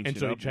 he changed and it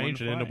so he up,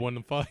 changed it and ended up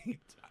winning the fight.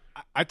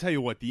 I tell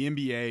you what, the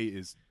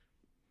NBA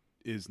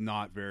is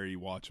not very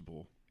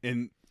watchable,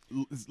 and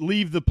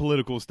leave the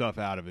political stuff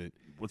out of it.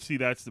 Well, see,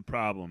 that's the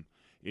problem.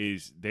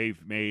 Is they've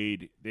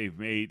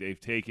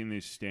taken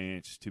this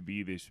stance to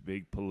be this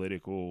big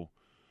political,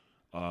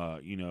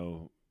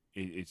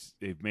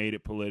 they've made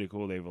it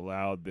political. They've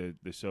allowed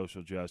the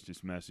social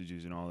justice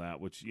messages and all that,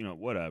 which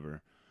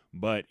whatever.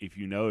 But if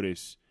you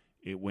notice,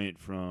 it went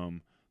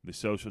from the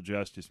social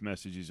justice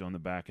messages on the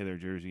back of their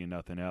jersey and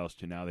nothing else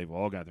to now they've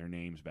all got their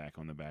names back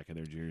on the back of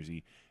their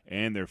jersey,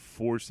 and they're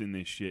forcing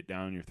this shit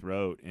down your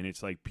throat. And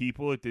it's like,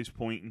 people at this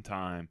point in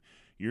time.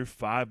 You're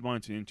 5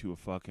 months into a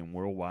fucking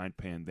worldwide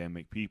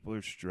pandemic. People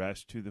are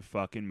stressed to the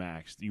fucking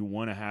max. You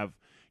want to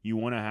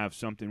have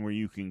something where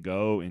you can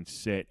go and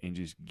sit and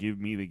just give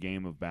me the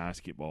game of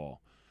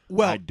basketball.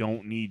 Well, I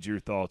don't need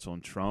your thoughts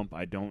on Trump.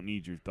 I don't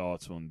need your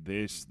thoughts on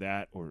this,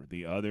 that, or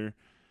the other.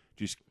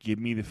 Just give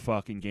me the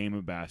fucking game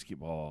of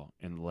basketball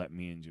and let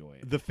me enjoy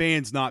it. the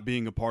fans not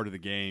being a part of the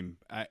game,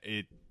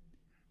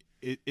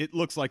 it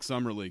looks like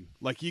summer league.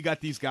 Like, you got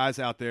these guys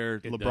out there,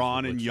 It does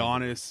LeBron look and like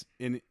summer Giannis,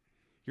 and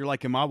you're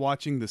like, am I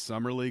watching the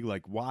summer league?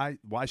 Like, why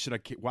should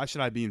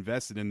I be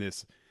invested in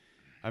this?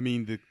 I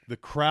mean, the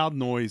crowd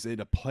noise at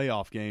a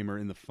playoff game or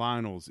in the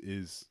finals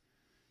is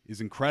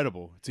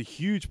incredible. It's a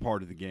huge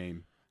part of the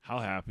game. How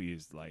happy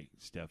is like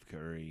Steph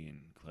Curry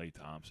and Klay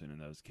Thompson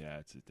and those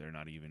cats that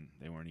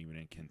they weren't even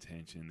in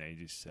contention. They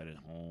just sit at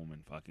home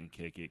and fucking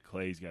kick it.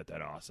 Klay's got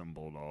that awesome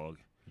bulldog.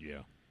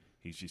 Yeah.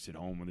 He's just at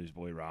home with his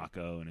boy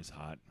Rocco and his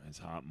hot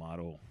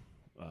model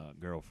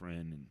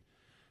girlfriend, and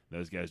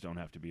those guys don't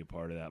have to be a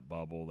part of that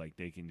bubble. Like,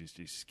 they can just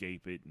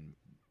escape it and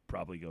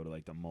probably go to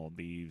like the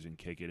Maldives and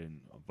kick it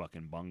in a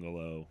fucking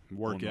bungalow,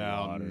 Work on the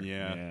out, water. and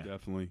yeah,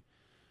 definitely.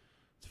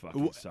 It's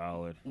fucking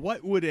solid.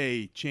 What would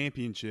a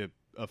championship,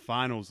 a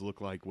finals look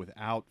like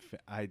without?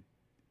 I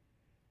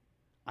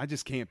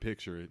just can't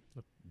picture it.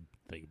 I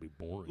think it'd be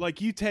boring. Like,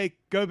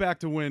 go back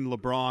to when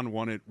LeBron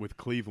won it with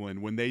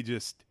Cleveland, when they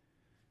just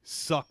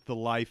sucked the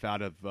life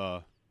out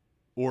of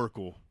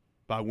Oracle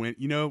by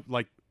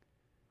like.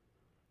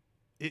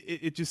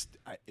 It just.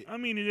 I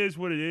mean, it is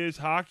what it is.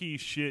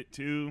 Hockey's shit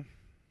too.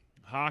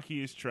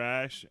 Hockey is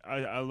trash.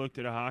 I looked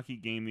at a hockey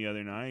game the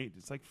other night.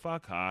 It's like,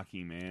 fuck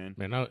hockey, man.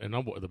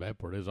 The bad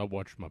part is I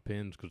watched my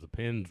Pens because the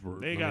Pens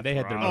were They had got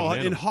their throttled.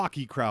 momentum. And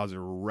hockey crowds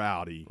are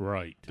rowdy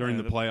Right. during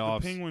the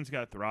playoffs. The Penguins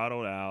got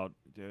throttled out.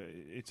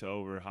 It's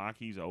over.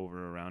 Hockey's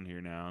over around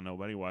here now.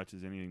 Nobody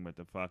watches anything but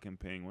the fucking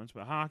Penguins.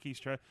 But hockey's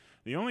trash.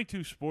 The only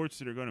two sports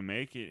that are going to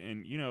make it,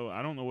 and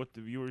I don't know what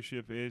the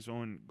viewership is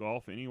on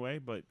golf anyway,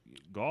 but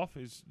golf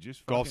is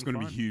just fucking Golf's going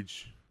to fun. be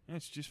huge. Yeah,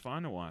 it's just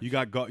fun to watch. You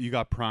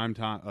got prime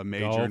time, a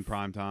major Golf. in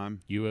prime time.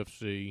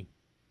 UFC.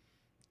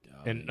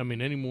 And I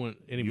mean, anymore.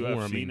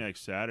 UFC I mean,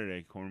 next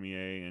Saturday,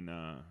 Cormier and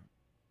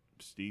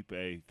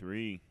Stipe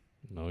 3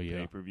 oh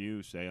yeah,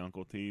 pay-per-view. Say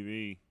Uncle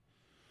TV,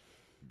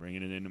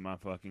 bringing it into my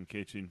fucking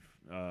kitchen.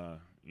 The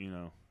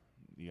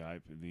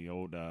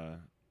old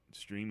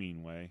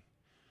streaming way.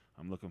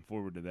 I'm looking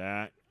forward to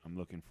that. I'm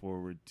looking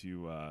forward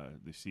to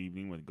this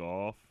evening with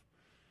golf.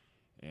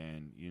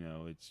 And,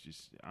 it's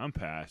just, I'm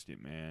past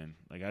it, man.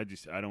 Like, I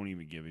don't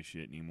even give a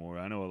shit anymore.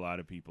 I know a lot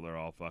of people are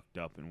all fucked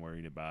up and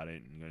worried about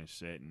it and going to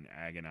sit and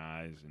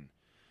agonize. And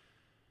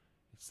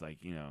it's like,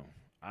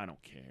 I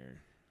don't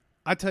care.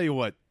 I tell you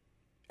what,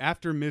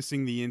 after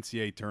missing the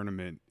NCAA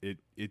tournament, it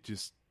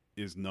just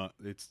is not.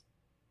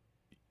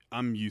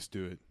 I'm used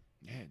to it.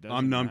 Yeah, it doesn't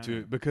I'm numb matter. to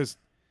it because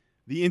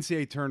the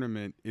NCAA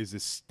tournament is a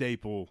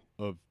staple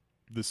of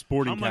the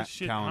sporting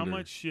calendar. How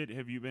much shit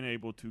have you been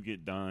able to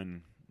get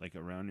done, like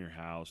around your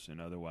house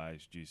and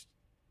otherwise, just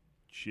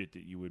shit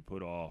that you would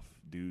put off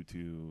due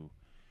to,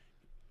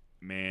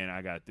 man,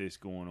 I got this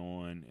going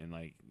on, and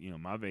like,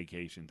 my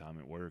vacation time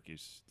at work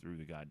is through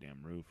the goddamn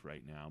roof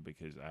right now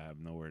because I have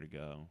nowhere to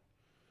go.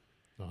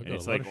 And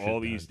it's like all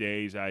these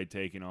days I had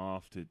taken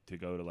off to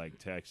go to like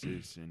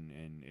Texas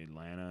and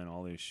Atlanta and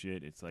all this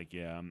shit. It's like,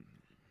 yeah, I'm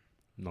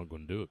not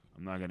going to do it.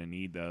 I'm not gonna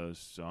need those,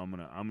 so I'm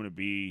gonna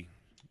be,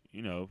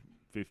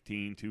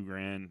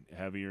 $2,000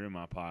 heavier in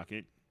my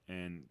pocket,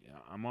 and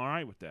I'm all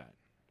right with that.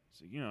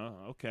 So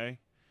okay, I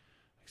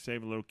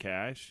save a little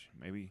cash.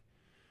 Maybe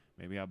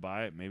I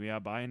buy it. Maybe I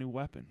buy a new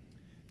weapon.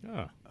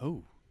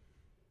 Oh,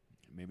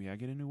 Maybe I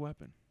get a new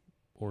weapon.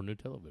 Or a new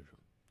television.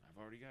 I've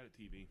already got a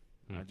TV.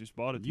 I just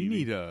bought a TV. you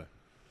need a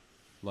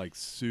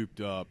souped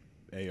up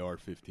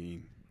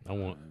AR-15. I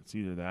want It's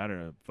either that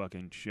or a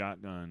fucking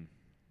shotgun.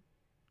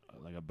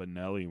 like a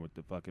Benelli with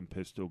the fucking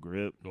pistol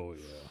grip. Oh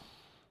yeah.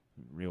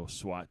 Real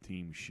SWAT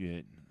team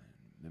shit.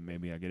 Then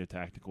maybe I get a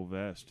tactical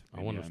vest.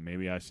 I wanna-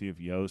 Maybe I see if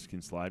Yost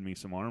can slide me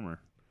some armor.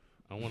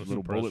 I want a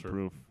little suppressor.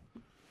 bulletproof.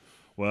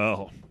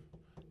 Well,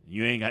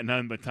 you ain't got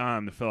nothing but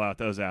time to fill out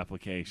those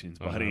applications,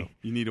 buddy. know.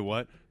 You need a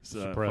what? It's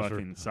a Suppressor.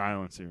 fucking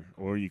silencer,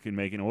 or you can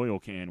make an oil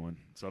can one.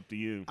 It's up to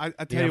you. I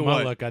tell Yeah, you my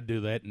what. luck, I'd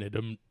do that and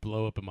it'd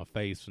blow up in my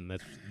face, and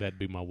that'd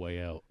be my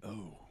way out.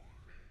 Oh.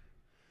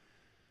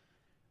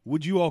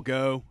 Would you all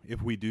go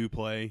if we do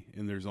play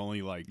and there's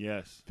only like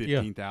Yes,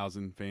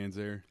 15,000 fans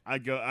there?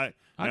 I'd go. I'd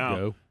now,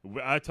 go.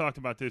 I talked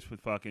about this with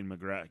fucking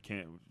McGrath.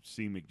 Can't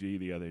see McGee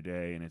the other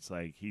day, and it's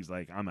like he's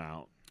like, I'm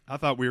out. I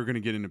thought we were going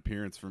to get an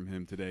appearance from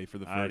him today for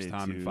the I first did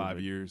time in too, 5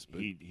 but years. But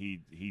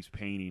he's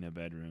painting a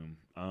bedroom.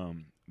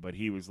 But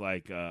he was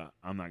like,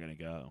 I'm not gonna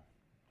go.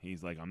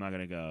 He's like, I'm not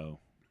gonna go.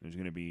 There's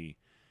gonna be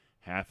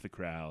half the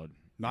crowd.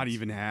 not It's-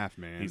 even half,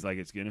 man. He's like,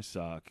 it's gonna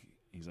suck.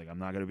 He's like, I'm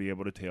not gonna be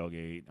able to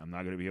tailgate. I'm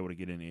not gonna be able to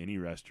get into any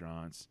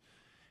restaurants.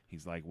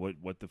 He's like,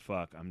 what the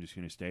fuck? I'm just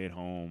gonna stay at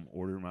home,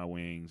 order my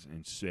wings,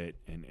 and sit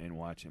and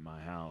watch at my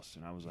house.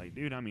 And I was like,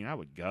 dude, I mean, I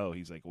would go.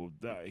 He's like, well,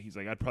 he's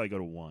like, I'd probably go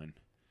to one.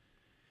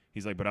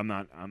 He's like, but I'm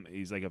not.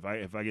 He's like, if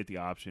I get the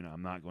option,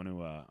 I'm not going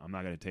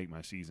to take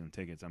my season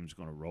tickets. I'm just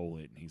going to roll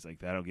it. And he's like,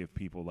 that'll give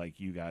people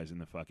like you guys in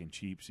the fucking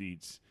cheap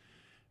seats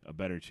a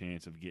better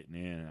chance of getting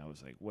in. And I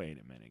was like, wait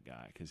a minute,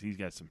 guy, because he's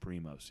got some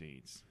primo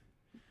seats.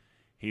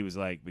 He was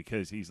like,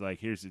 because he's like,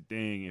 here's the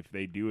thing, if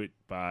they do it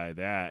by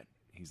that,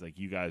 he's like,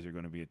 you guys are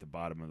going to be at the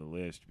bottom of the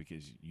list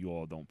because you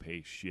all don't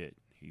pay shit.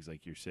 He's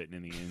like, you're sitting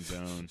in the end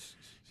zone.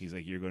 He's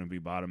like, you're going to be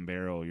bottom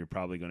barrel. You're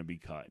probably going to be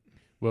cut.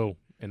 Well,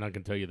 and I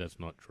can tell you that's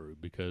not true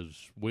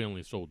because we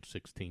only sold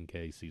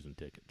 16K season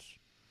tickets.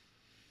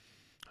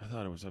 I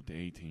thought it was up to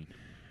 18.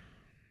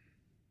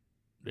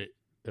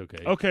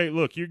 Okay. Okay,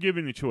 look, you're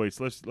given the choice.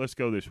 Let's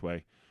go this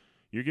way.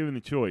 You're given the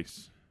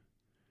choice.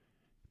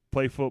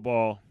 Play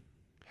football,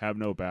 have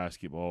no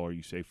basketball, or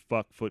you say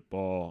fuck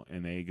football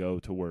and they go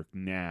to work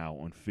now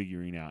on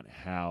figuring out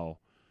how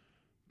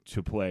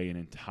to play an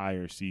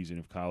entire season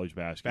of college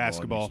basketball. and you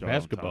Basketball. start on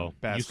Basketball.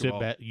 top.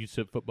 Basketball. You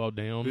sit football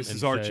down. this and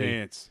is our say,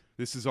 chance.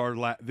 This is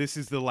this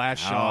is the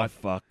last How shot.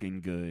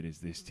 fucking good is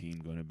this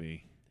team going to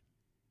be?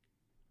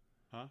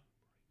 Huh?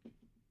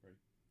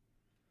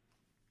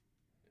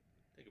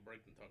 Take a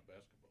break and talk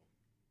basketball.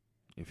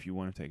 If you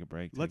want to take a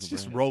break, Let's take a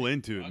just break. roll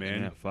into it,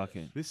 man. Yeah, fuck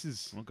it. This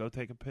is We'll go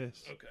take a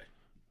piss.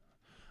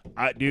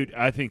 Okay. Dude,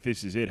 I think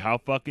this is it. How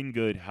fucking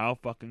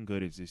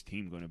good is this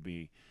team going to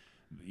be?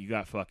 You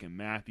got fucking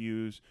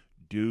Matthews,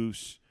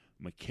 Deuce,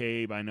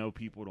 McCabe. I know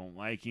people don't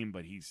like him,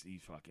 but he's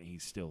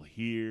still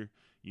here.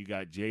 You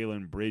got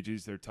Jalen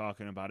Bridges. They're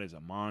talking about as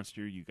a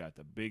monster. You got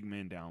the big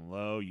men down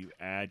low. You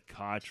add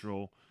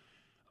Cottrell.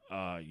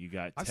 You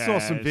got. I Taz. saw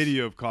some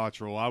video of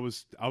Cottrell. I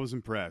was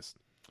impressed.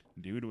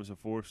 Dude was a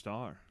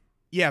 4-star.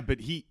 Yeah, but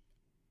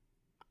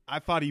I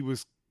thought he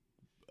was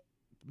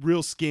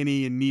real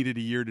skinny and needed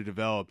a year to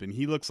develop, and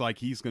he looks like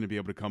he's going to be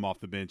able to come off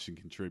the bench and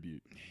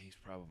contribute. He's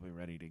probably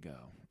ready to go.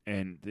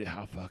 And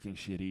how fucking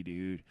shitty,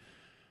 dude.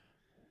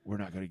 We're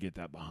not going to get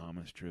that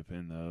Bahamas trip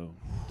in, though,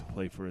 to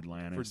play for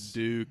Atlanta. For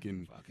Duke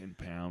and Fucking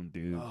pound,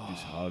 dude.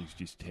 Just hugs,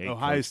 just take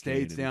Ohio Coach K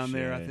State's to the down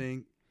there, I shed.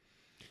 think.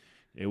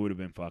 It would have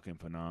been fucking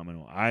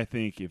phenomenal. I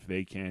think if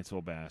they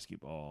cancel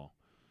basketball,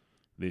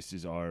 this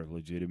is our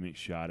legitimate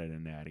shot at a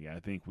natty. I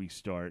think we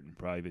start in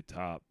probably the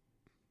top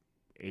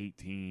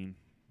 18.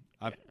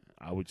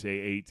 I would say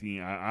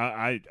 18.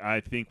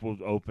 I think we'll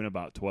open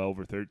about 12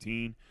 or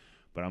 13,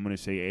 but I'm going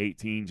to say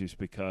 18 just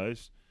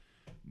because.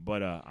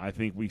 But I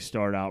think we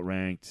start out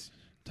ranked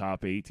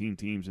top 18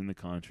 teams in the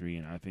country,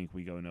 and I think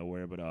we go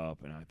nowhere but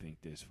up, and I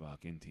think this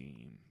fucking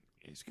team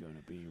is going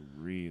to be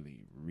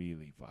really,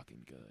 really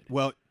fucking good.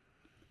 Well,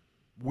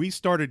 we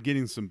started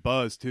getting some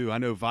buzz too. I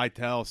know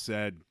Vitale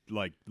said,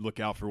 like, look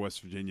out for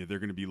West Virginia. They're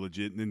going to be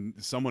legit. And then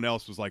someone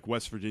else was like,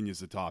 West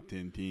Virginia's a top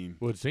 10 team.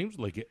 Well, it seems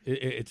like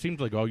it seems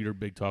like all your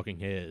big talking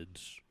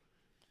heads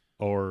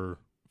are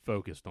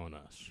focused on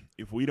us.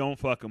 If we don't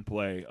fucking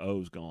play,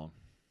 O's gone.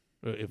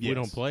 If we Yes.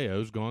 don't play,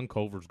 O's gone,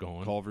 Culver's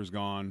gone. Culver's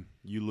gone.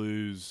 You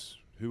lose.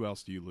 Who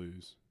else do you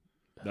lose?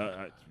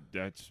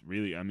 That's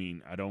really, I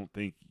mean, I don't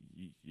think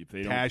if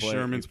they don't Taz play.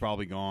 Sherman's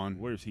probably gone.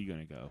 Where's he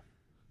going to go?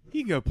 He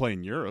can go play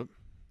in Europe.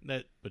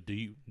 But do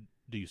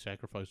you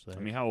sacrifice that? I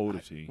mean, how old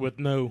is he? with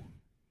no,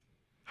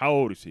 How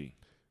old is he?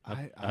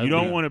 I You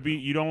don't yeah.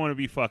 want to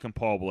be fucking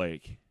Paul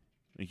Blake.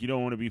 Like, you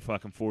don't want to be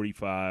fucking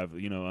 45,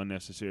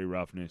 unnecessary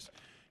roughness.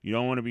 You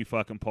don't want to be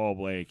fucking Paul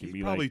Blake and He's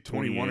be probably like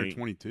 21 or 28,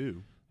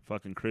 22.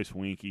 fucking Chris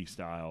Winkie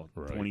style,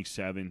 Right.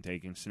 27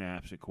 taking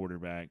snaps at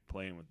quarterback,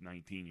 playing with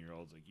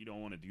 19-year-olds. Like, you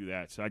don't want to do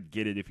that. So I'd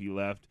get it if he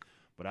left,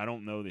 but I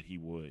don't know that he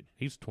would.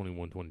 He's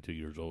 21, 22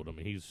 years old. I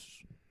mean,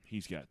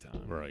 He's got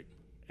time. right.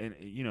 And,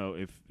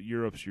 if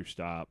Europe's your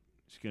stop,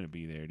 it's going to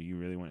be there. Do you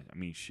really want to? I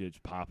mean, shit's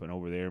popping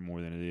over there more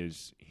than it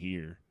is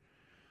here.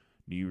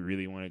 Do you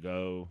really want to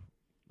go,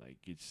 like,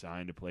 get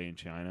signed to play in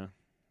China?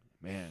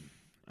 Man.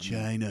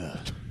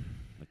 China.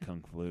 The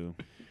Kung Flu.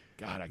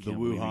 God, I The can't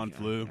believe Wuhan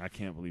flu. I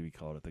can't believe he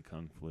called it the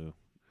Kung Flu.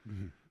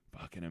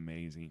 fucking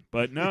amazing.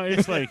 But no,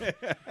 it's like,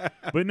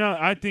 but no,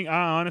 I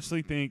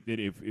honestly think that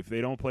if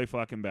they don't play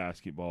fucking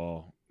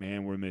basketball,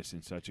 man, we're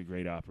missing such a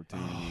great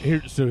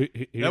opportunity.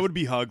 That would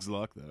be Hug's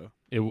luck, though.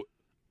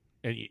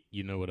 And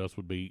you know what else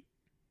would be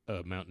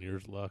a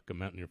Mountaineers' luck, a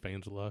Mountaineer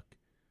fan's luck?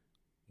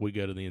 We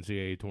go to the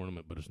NCAA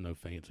tournament, but it's no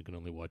fans that can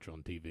only watch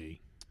on TV.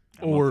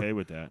 I'm okay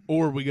with that.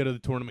 Or we go to the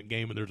tournament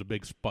game and there's a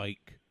big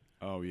spike.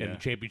 Oh, yeah. And the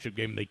championship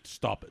game, they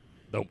stop it.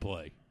 Don't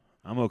play.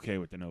 I'm okay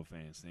with the no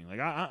fans thing. Like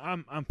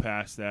I'm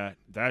past that.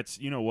 That's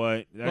you know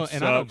what. That sucks.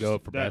 And I don't go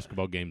for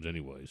basketball games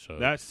anyway. So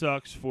that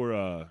sucks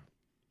for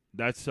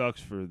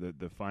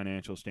the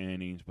financial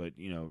standings. But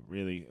you know,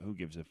 really, who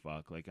gives a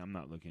fuck? Like I'm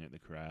not looking at the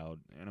crowd.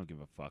 I don't give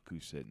a fuck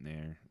who's sitting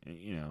there. And,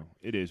 you know,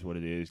 it is what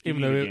it is.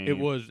 Even though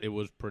it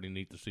was pretty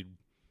neat to see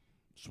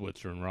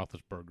Switzer and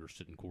Roethlisberger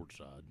sitting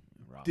courtside.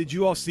 Did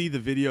you all see the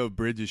video of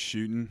Bridges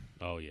shooting?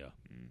 Oh yeah.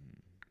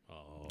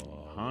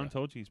 Han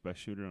told you he's best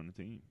shooter on the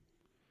team.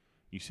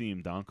 You see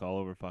him dunk all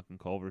over fucking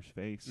Culver's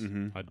face.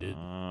 Mm-hmm. I did.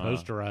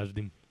 Posterized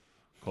him.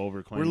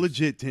 Culver claims we're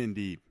legit 10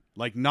 deep.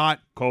 Like not.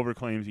 Culver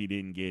claims he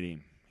didn't get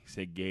him. He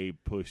said Gabe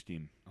pushed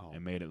him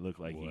and made it look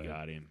like he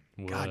got him.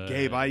 God,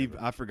 Gabe,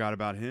 I forgot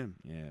about him.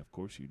 Yeah, of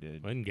course you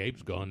did. And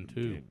Gabe's gone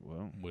too. Gabe,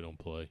 well, we don't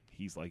play.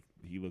 He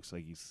looks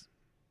like he's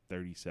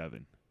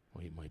 37.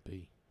 Well, he might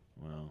be.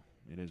 Well,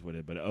 it is what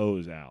it. But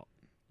O's out.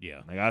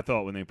 Yeah. Like I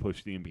thought when they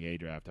pushed the NBA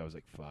draft, I was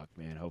like, "Fuck,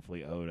 man.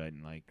 Hopefully O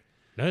doesn't like."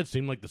 No, it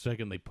seemed like the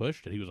second they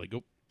pushed it, he was like,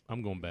 "Oh,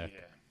 I'm going back."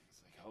 Yeah.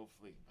 It's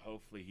like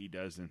hopefully he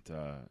doesn't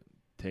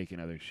take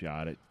another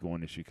shot at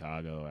going to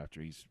Chicago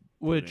after he's.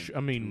 Which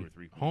I mean,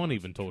 Han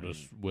even told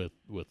us with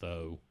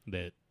O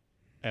that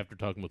after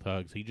talking with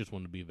Hugs, he just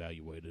wanted to be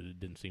evaluated. It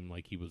didn't seem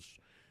like he was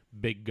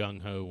big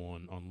gung ho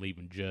on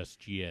leaving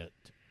just yet.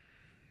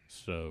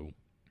 So,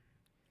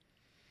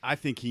 I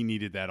think he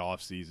needed that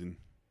off season.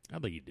 I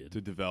think he did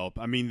to develop.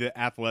 I mean, the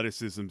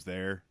athleticism's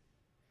there.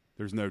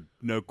 There's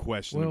no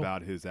question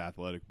about his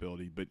athletic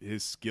ability, but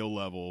his skill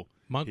level.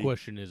 My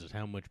question is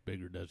how much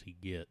bigger does he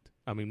get?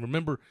 I mean,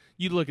 remember,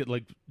 you look at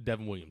like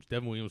Devin Williams.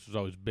 Devin Williams was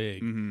always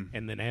big,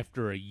 and then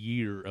after a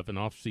year of an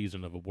off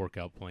season of a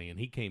workout plan,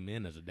 he came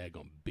in as a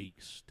daggone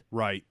beast.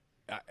 Right.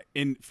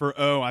 And for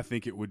O, I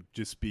think it would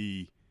just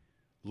be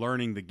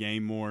learning the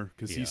game more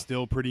because he's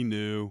still pretty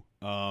new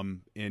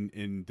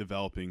in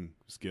developing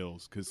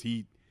skills. Because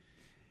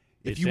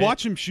if you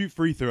watch him shoot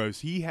free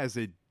throws, he has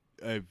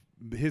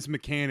his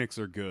mechanics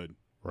are good.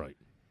 Right.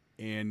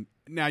 And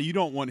now you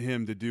don't want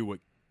him to do what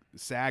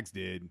Sags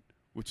did,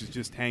 which is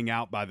just hang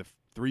out by the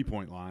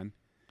 3-point line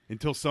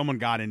until someone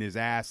got in his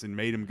ass and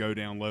made him go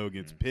down low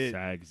against Pitt.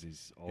 Sags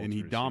is and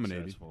he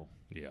dominated. Successful.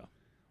 Yeah.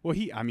 Well,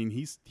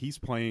 he's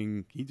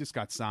playing. He just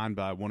got signed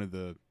by one of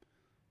the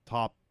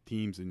top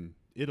teams in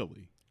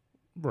Italy.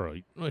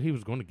 Right. Well, he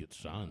was going to get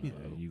signed. Yeah,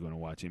 you going to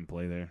watch him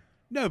play there?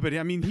 No, but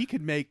I mean, he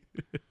could make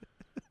a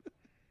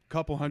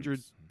couple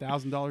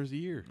 $100,000 a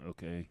year.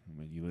 Okay, I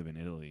mean, you live in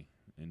Italy,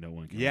 and no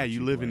one can. Yeah, watch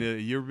you live play.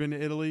 you ever been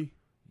to Italy?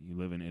 You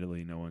live in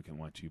Italy, no one can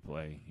watch you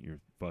play. You're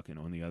fucking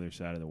on the other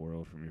side of the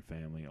world from your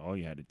family. All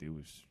you had to do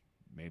was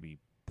maybe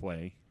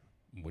play.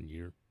 1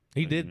 year.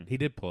 He did. He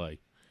did play.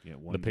 Yeah,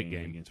 one the Pitt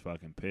game against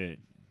fucking Pitt.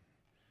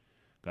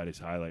 Got his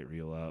highlight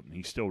reel up, and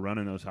he's still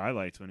running those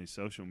highlights on his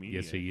social media.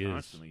 Yes, he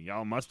constantly.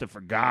 Y'all must have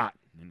forgot.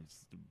 And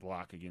it's the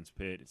block against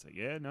Pitt. It's like,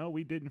 yeah, no,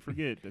 we didn't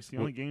forget. That's the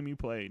only game you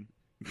played.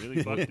 You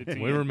really fucked the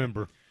team. We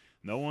remember.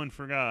 No one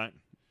forgot.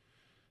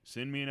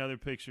 Send me another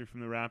picture from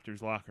the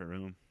Raptors locker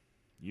room.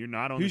 You're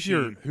not on the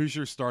team. Who's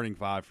your starting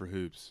five for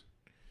hoops?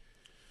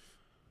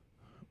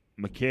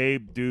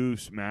 McCabe,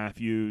 Deuce,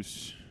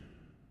 Matthews,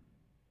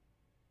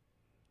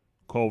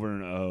 Culver,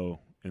 and O.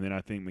 And then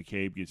I think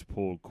McCabe gets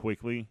pulled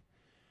quickly.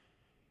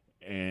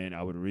 And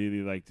I would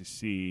really like to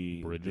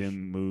see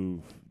them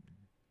move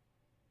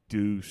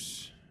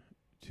Deuce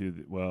to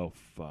the – well,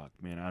 fuck,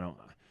 man.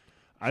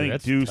 I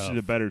think Deuce is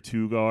a better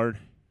two-guard.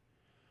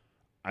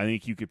 I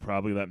think you could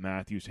probably let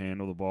Matthews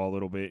handle the ball a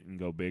little bit and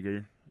go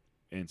bigger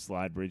and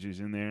slide Bridges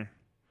in there.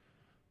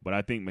 But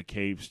I think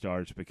McCabe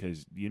starts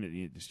because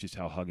it's just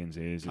how Huggins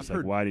is. It's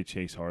like, why did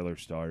Chase Harler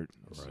start?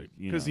 Right.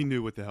 Because he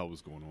knew what the hell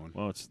was going on.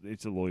 Well,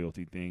 it's a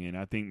loyalty thing, and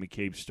I think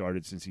McCabe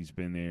started since he's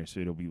been there,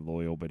 so it'll be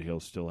loyal, but he'll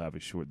still have a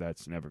short –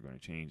 that's never going to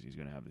change. He's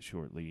going to have the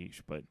short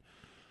leash. But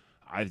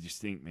I just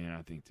think, man,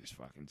 I think this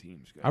fucking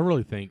team's good. I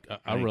really think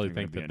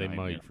that they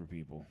might – for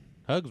people.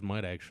 Hugs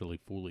might actually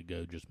fully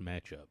go just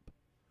match up.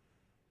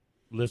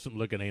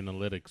 Look at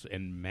analytics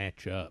and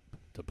match up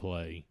to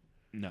play.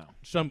 No.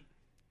 Some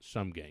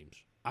games.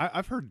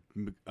 I've heard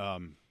not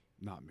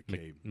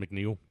McCabe.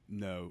 McNeil?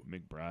 No.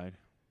 McBride.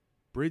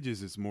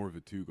 Bridges is more of a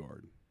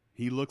two-guard.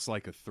 He looks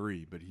like a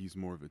 3, but he's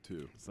more of a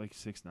 2. It's like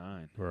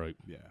 6'9". Right.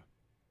 Yeah.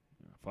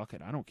 Fuck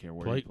it. I don't care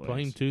where he plays.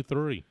 Playing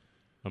 2-3.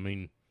 I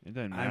mean, it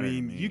doesn't matter. I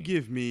mean, to me. you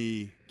give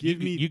me.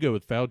 You go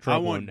with foul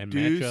trouble and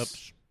Deuce,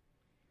 matchups.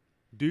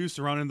 Deuce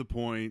running the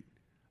point.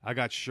 I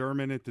got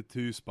Sherman at the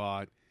 2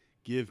 spot.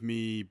 Give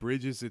me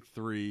Bridges at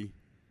 3.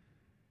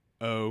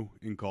 O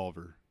and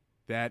Culver.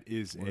 That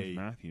is Where's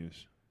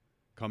Matthews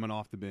coming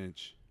off the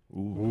bench.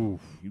 Ooh,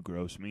 you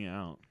gross me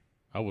out.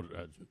 I would.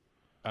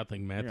 I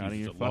think out of Matthews is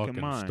your a lock fucking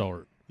and mind.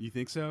 start. You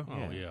think so?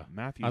 Oh yeah.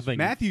 Matthews. I think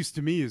Matthews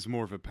to me is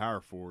more of a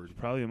power forward.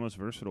 probably the most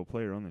versatile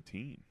player on the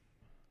team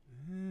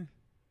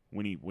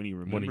when he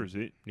remembers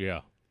it.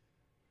 Yeah.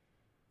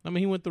 I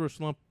mean, he went through a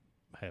slump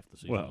half the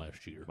season Well,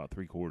 last year, About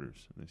 3/4 of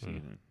the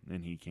season.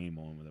 Then he came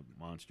on with a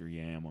monster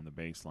yam on the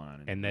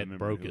baseline, And that remembered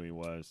broke who it. he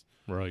was.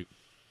 right?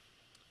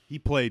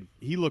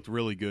 He looked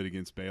really good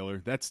against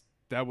Baylor.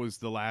 That was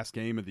the last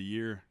game of the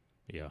year.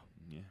 Yeah.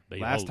 Yeah,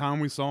 Last time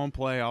we saw him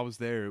play, I was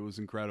there. It was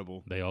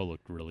incredible. They all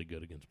looked really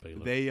good against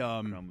Baylor. They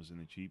Crum was in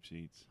the cheap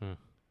seats. Huh.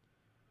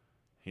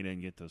 He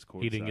didn't get those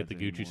court He didn't get sides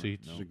the Gucci anymore.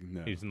 seats? Nope.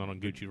 no. He's not on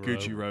Gucci Row.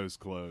 Gucci Row's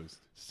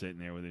closed. Sitting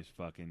there with his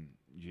fucking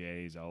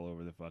J's all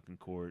over the fucking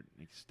court,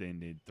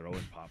 extended,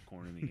 throwing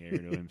popcorn in the air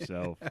to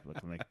himself,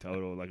 looking like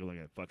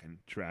a fucking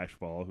trash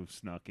ball who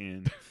snuck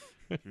in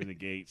through the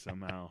gate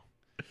somehow.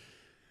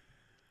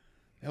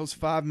 That was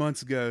 5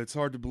 months ago. It's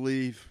hard to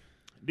believe.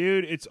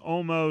 Dude, it's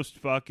almost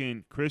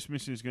fucking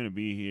Christmas is gonna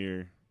be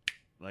here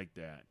like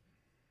that.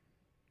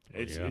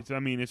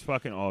 It's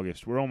fucking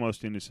August. We're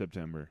almost into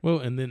September. Well,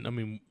 and then I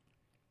mean,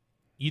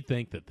 you'd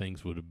think that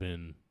things would have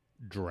been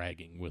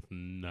dragging with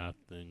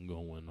nothing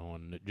going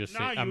on. It just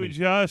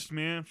Adjust,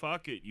 man.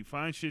 Fuck it. You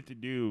find shit to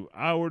do.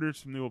 I ordered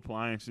some new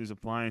appliances.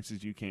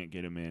 Appliances, you can't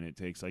get them in. It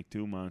takes like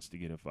 2 months to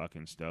get a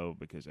fucking stove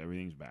because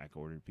everything's back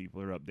ordered.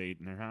 People are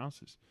updating their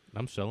houses.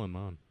 I'm selling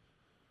mine.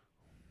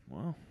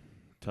 Well,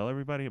 tell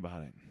everybody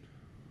about it.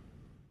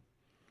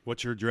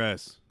 What's your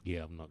address?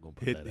 Yeah, I'm not gonna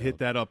put that Hit out.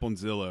 that up on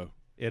Zillow.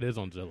 It is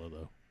on Zillow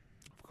though.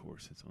 Of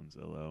course, it's on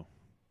Zillow.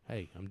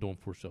 Hey, I'm doing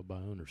for sale by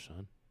owner,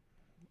 son.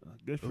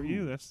 Good for Ooh.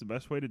 you. That's the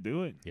best way to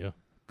do it. Yeah.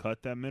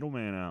 Cut that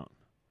middleman out.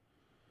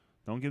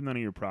 Don't give none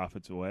of your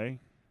profits away.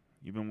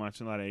 You've been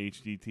watching a lot of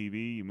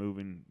HGTV. You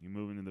moving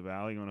to the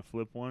valley. You want to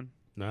flip one?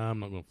 Nah, I'm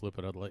not gonna flip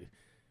it. I'd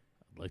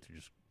like to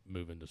just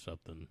move into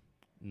something,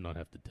 not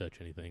have to touch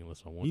anything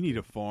unless I want. You need to.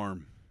 a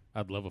farm.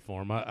 I'd love a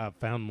farm. I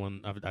found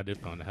one. I did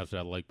find a house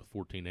out of lake with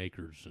 14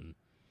 acres,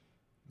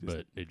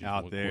 but it just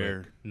out went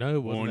there quick. No,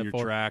 it wasn't on that your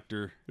far.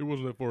 tractor. It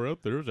wasn't that far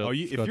up there. It was out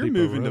If Scott you're Depot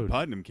moving to Road.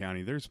 Putnam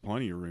County, there's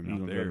plenty of room You out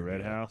gonna there. go to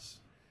Red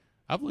House?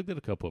 I've looked at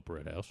a couple up at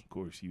Red House. Of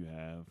course you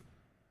have.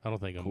 I don't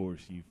think Of I'm.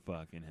 course you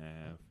fucking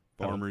have.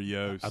 Farmer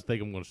Yost. I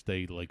think I'm going to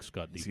stay like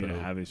Scott He's Depot. gonna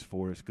have his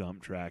Forrest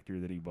Gump tractor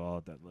that he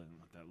bought, that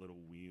little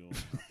wheel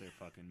out there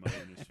fucking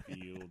mowing his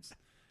fields.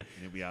 And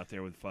he'll be out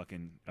there with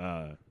fucking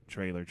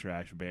trailer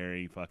trash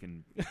Barry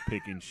fucking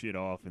picking shit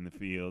off in the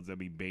fields. They'll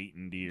be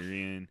baiting deer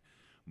in,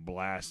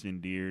 blasting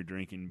deer,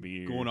 drinking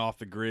beer. Going off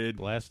the grid.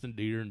 blasting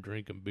deer and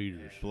drinking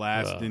beers.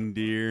 Blasting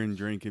deer and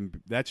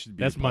drinking. That should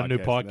be. That's a my new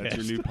That's your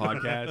podcast. new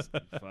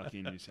podcast.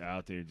 Fucking just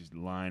out there just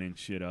lining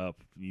shit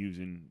up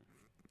using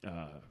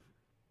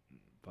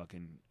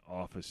fucking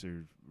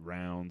officer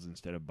rounds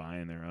instead of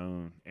buying their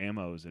own.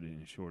 Ammo is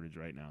in a shortage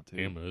right now too.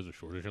 Ammo is a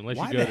shortage unless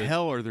Why you go the to.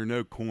 hell are there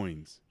no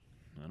coins?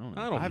 I don't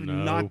know. I don't I've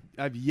know.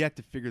 I've yet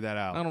to figure that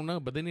out. I don't know,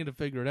 but they need to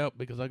figure it out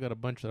because I got a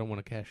bunch that I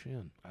want to cash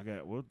in.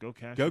 We'll go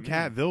cash. Go them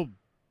Cat. in.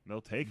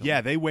 They'll take them.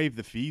 Yeah, they waive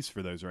the fees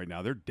for those right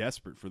now. They're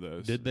desperate for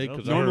those. Did they? Well,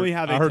 Because normally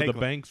how they I heard take the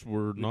banks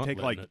were They not take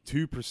like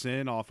letting it.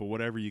 2% off of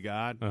whatever you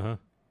got. Uh-huh.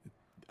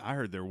 I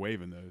heard they're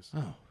waiving those.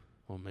 Oh,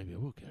 well, maybe I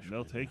will cash.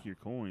 They'll them in take now. your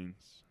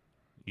coins.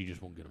 You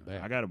just won't get them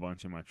back. I got a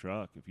bunch in my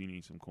truck if you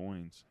need some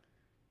coins.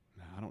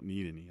 Nah, I don't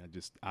need any.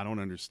 I don't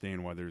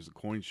understand why there's a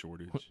coin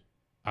shortage.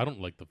 I don't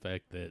like the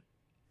fact that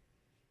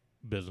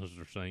businesses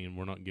are saying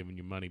we're not giving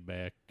you money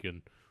back,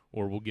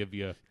 or we'll give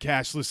you.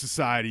 Cashless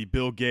society,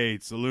 Bill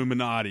Gates,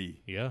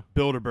 Illuminati, Yeah.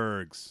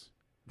 Bilderbergs,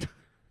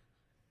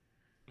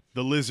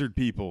 the lizard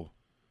people,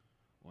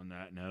 On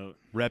that note,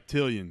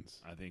 reptilians.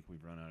 I think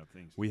we've run out of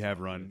things. to We have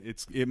talk run.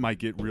 about. It might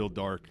get real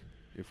dark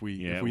if we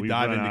We've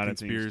dive run into out of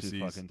things to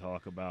conspiracies. fucking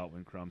talk about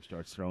when Crumb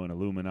starts throwing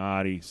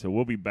Illuminati. So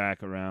we'll be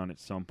back around at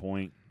some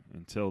point.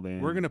 Until then,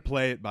 We're gonna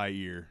play it by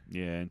ear.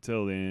 Yeah.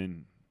 Until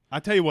then, I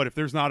tell you what, if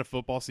there's not a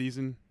football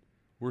season,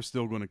 we're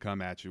still going to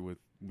come at you with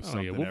Oh,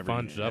 something yeah, we'll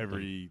find something.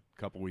 every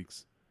couple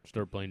weeks.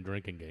 Start playing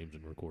drinking games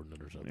and recording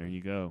it or something. there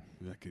you go.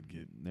 That could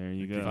get There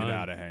you could go. get Fine.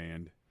 out of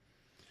hand.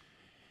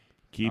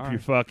 Keep All your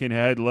right. fucking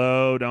head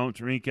low. Don't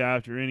drink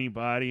after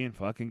anybody, and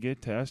fucking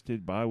get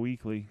tested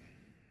bi-weekly.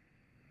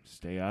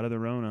 Stay out of the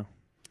Rona.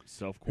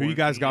 Self. Who you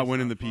guys got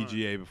winning the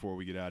PGA before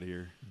we get out of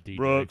here? DJ.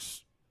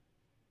 Brooks.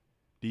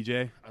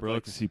 DJ I'd like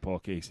Brooks. to see Paul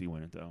Casey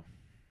win it though.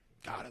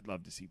 God, I'd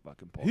love to see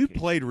fucking Paul. Who Casey.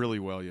 played really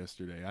well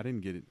yesterday? I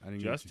didn't get it.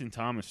 Justin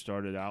Thomas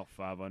started out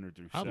 500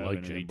 through I 7 like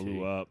and then JT.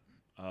 blew up.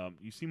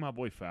 You see my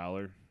boy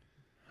Fowler,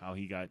 how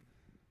he got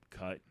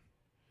cut.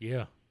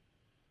 Yeah.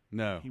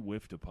 No. He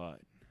whiffed a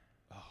putt.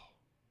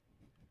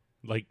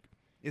 Like,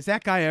 Is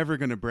that guy ever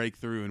going to break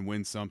through and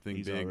win something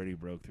He's big? already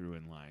broke through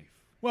in life.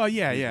 Well,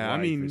 yeah, His yeah. I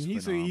life mean, is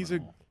he's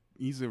phenomenal.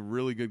 a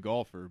really good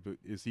golfer, but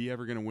is he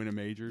ever going to win a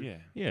major? Yeah.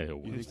 yeah, he'll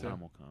You win. His think so?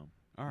 time will come.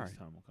 All His right.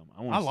 time will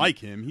come. I like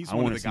him. He's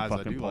one of the see guys I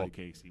fucking do Paul like.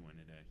 Casey win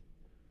today.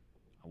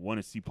 I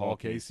want to see Paul Paul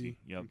Casey?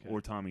 Yep. Okay.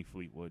 Or Tommy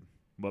Fleetwood.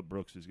 But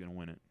Brooks is going to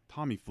win it.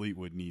 Tommy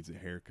Fleetwood needs a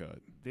haircut.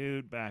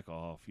 Dude, back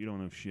off. You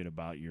don't know shit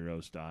about Euro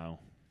style.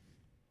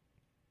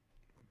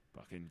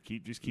 Fucking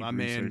keep My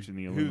man, researching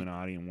the who-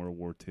 Illuminati and World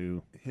War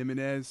II.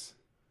 Jimenez.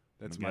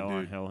 That's Miguel my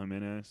dude. Angel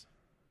Jimenez.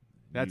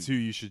 That's who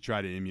you should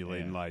try to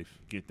emulate in Yeah. life.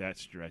 Get that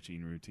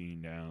stretching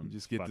routine down.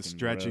 Just get the Fucking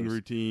stretching gross.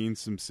 routine,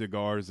 some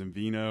cigars and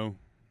vino.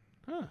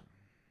 Huh.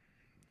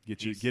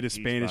 Get He's- a he's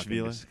Spanish fucking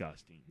vila.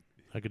 Disgusting.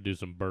 I could do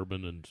some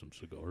bourbon and some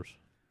cigars.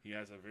 He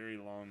has a very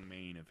long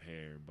mane of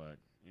hair, but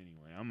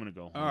anyway, I'm gonna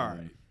go home. All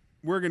right.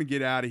 We're going to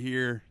get out of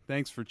here.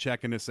 Thanks for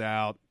checking us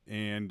out.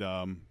 And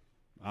I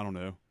don't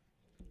know.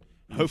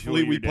 Enjoy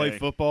Hopefully we your play day.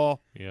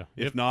 football. Yeah.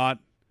 If not,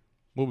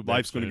 we'll be back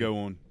life's going to soon. go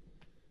on.